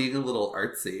 oh, I'm being a little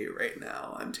artsy right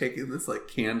now. I'm taking this like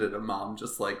candid of mom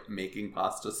just like making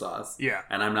pasta sauce. Yeah.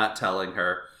 And I'm not telling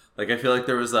her. Like, I feel like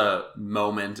there was a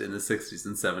moment in the 60s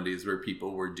and 70s where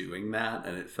people were doing that,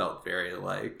 and it felt very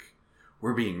like,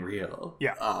 we're being real.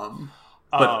 Yeah.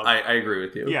 But I agree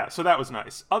with you. Yeah, so that was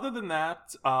nice. Other than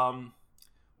that,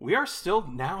 we are still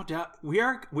now down. We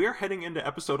are heading into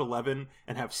episode 11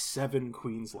 and have 7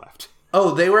 queens left.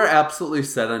 Oh, they were absolutely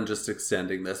set on just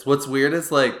extending this. What's weird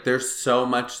is, like, there's so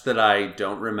much that I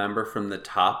don't remember from the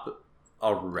top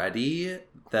already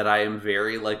that I am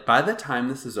very, like, by the time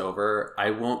this is over,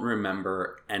 I won't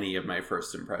remember any of my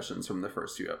first impressions from the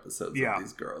first few episodes of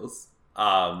these girls.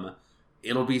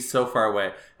 It'll be so far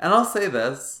away. And I'll say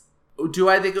this. Do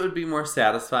I think it would be more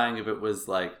satisfying if it was,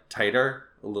 like, tighter,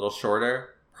 a little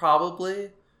shorter?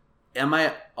 Probably. Am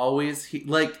I always...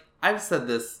 like, I've said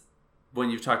this when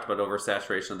you've talked about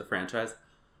oversaturation of the franchise.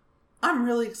 I'm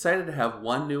really excited to have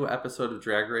one new episode of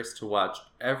Drag Race to watch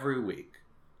every week.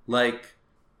 Like,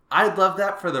 I'd love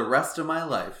that for the rest of my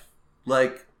life.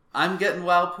 Like, I'm getting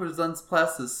Wild Presents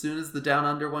Plus as soon as the Down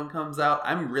Under one comes out.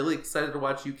 I'm really excited to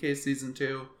watch UK Season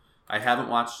 2. I haven't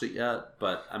watched it yet,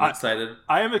 but I'm excited.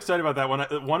 I am excited about that one.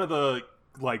 One of the,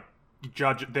 like,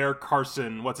 judge there,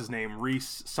 Carson, what's his name,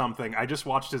 Reese something, I just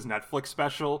watched his Netflix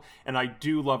special, and I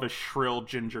do love a shrill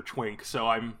ginger twink, so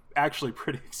I'm actually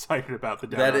pretty excited about the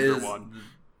Down Under one.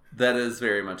 That is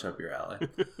very much up your alley.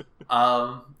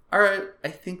 Alright, I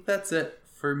think that's it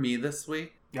for me this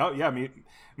week. Oh yeah,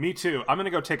 me too. I'm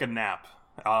gonna go take a nap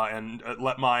and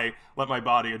let my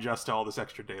body adjust to all this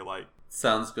extra daylight.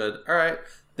 Sounds good. Alright,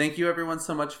 thank you everyone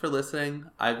so much for listening.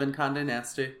 I've been Conde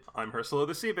Nasty. I'm Ursula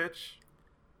the Sea Bitch.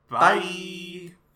 Bye.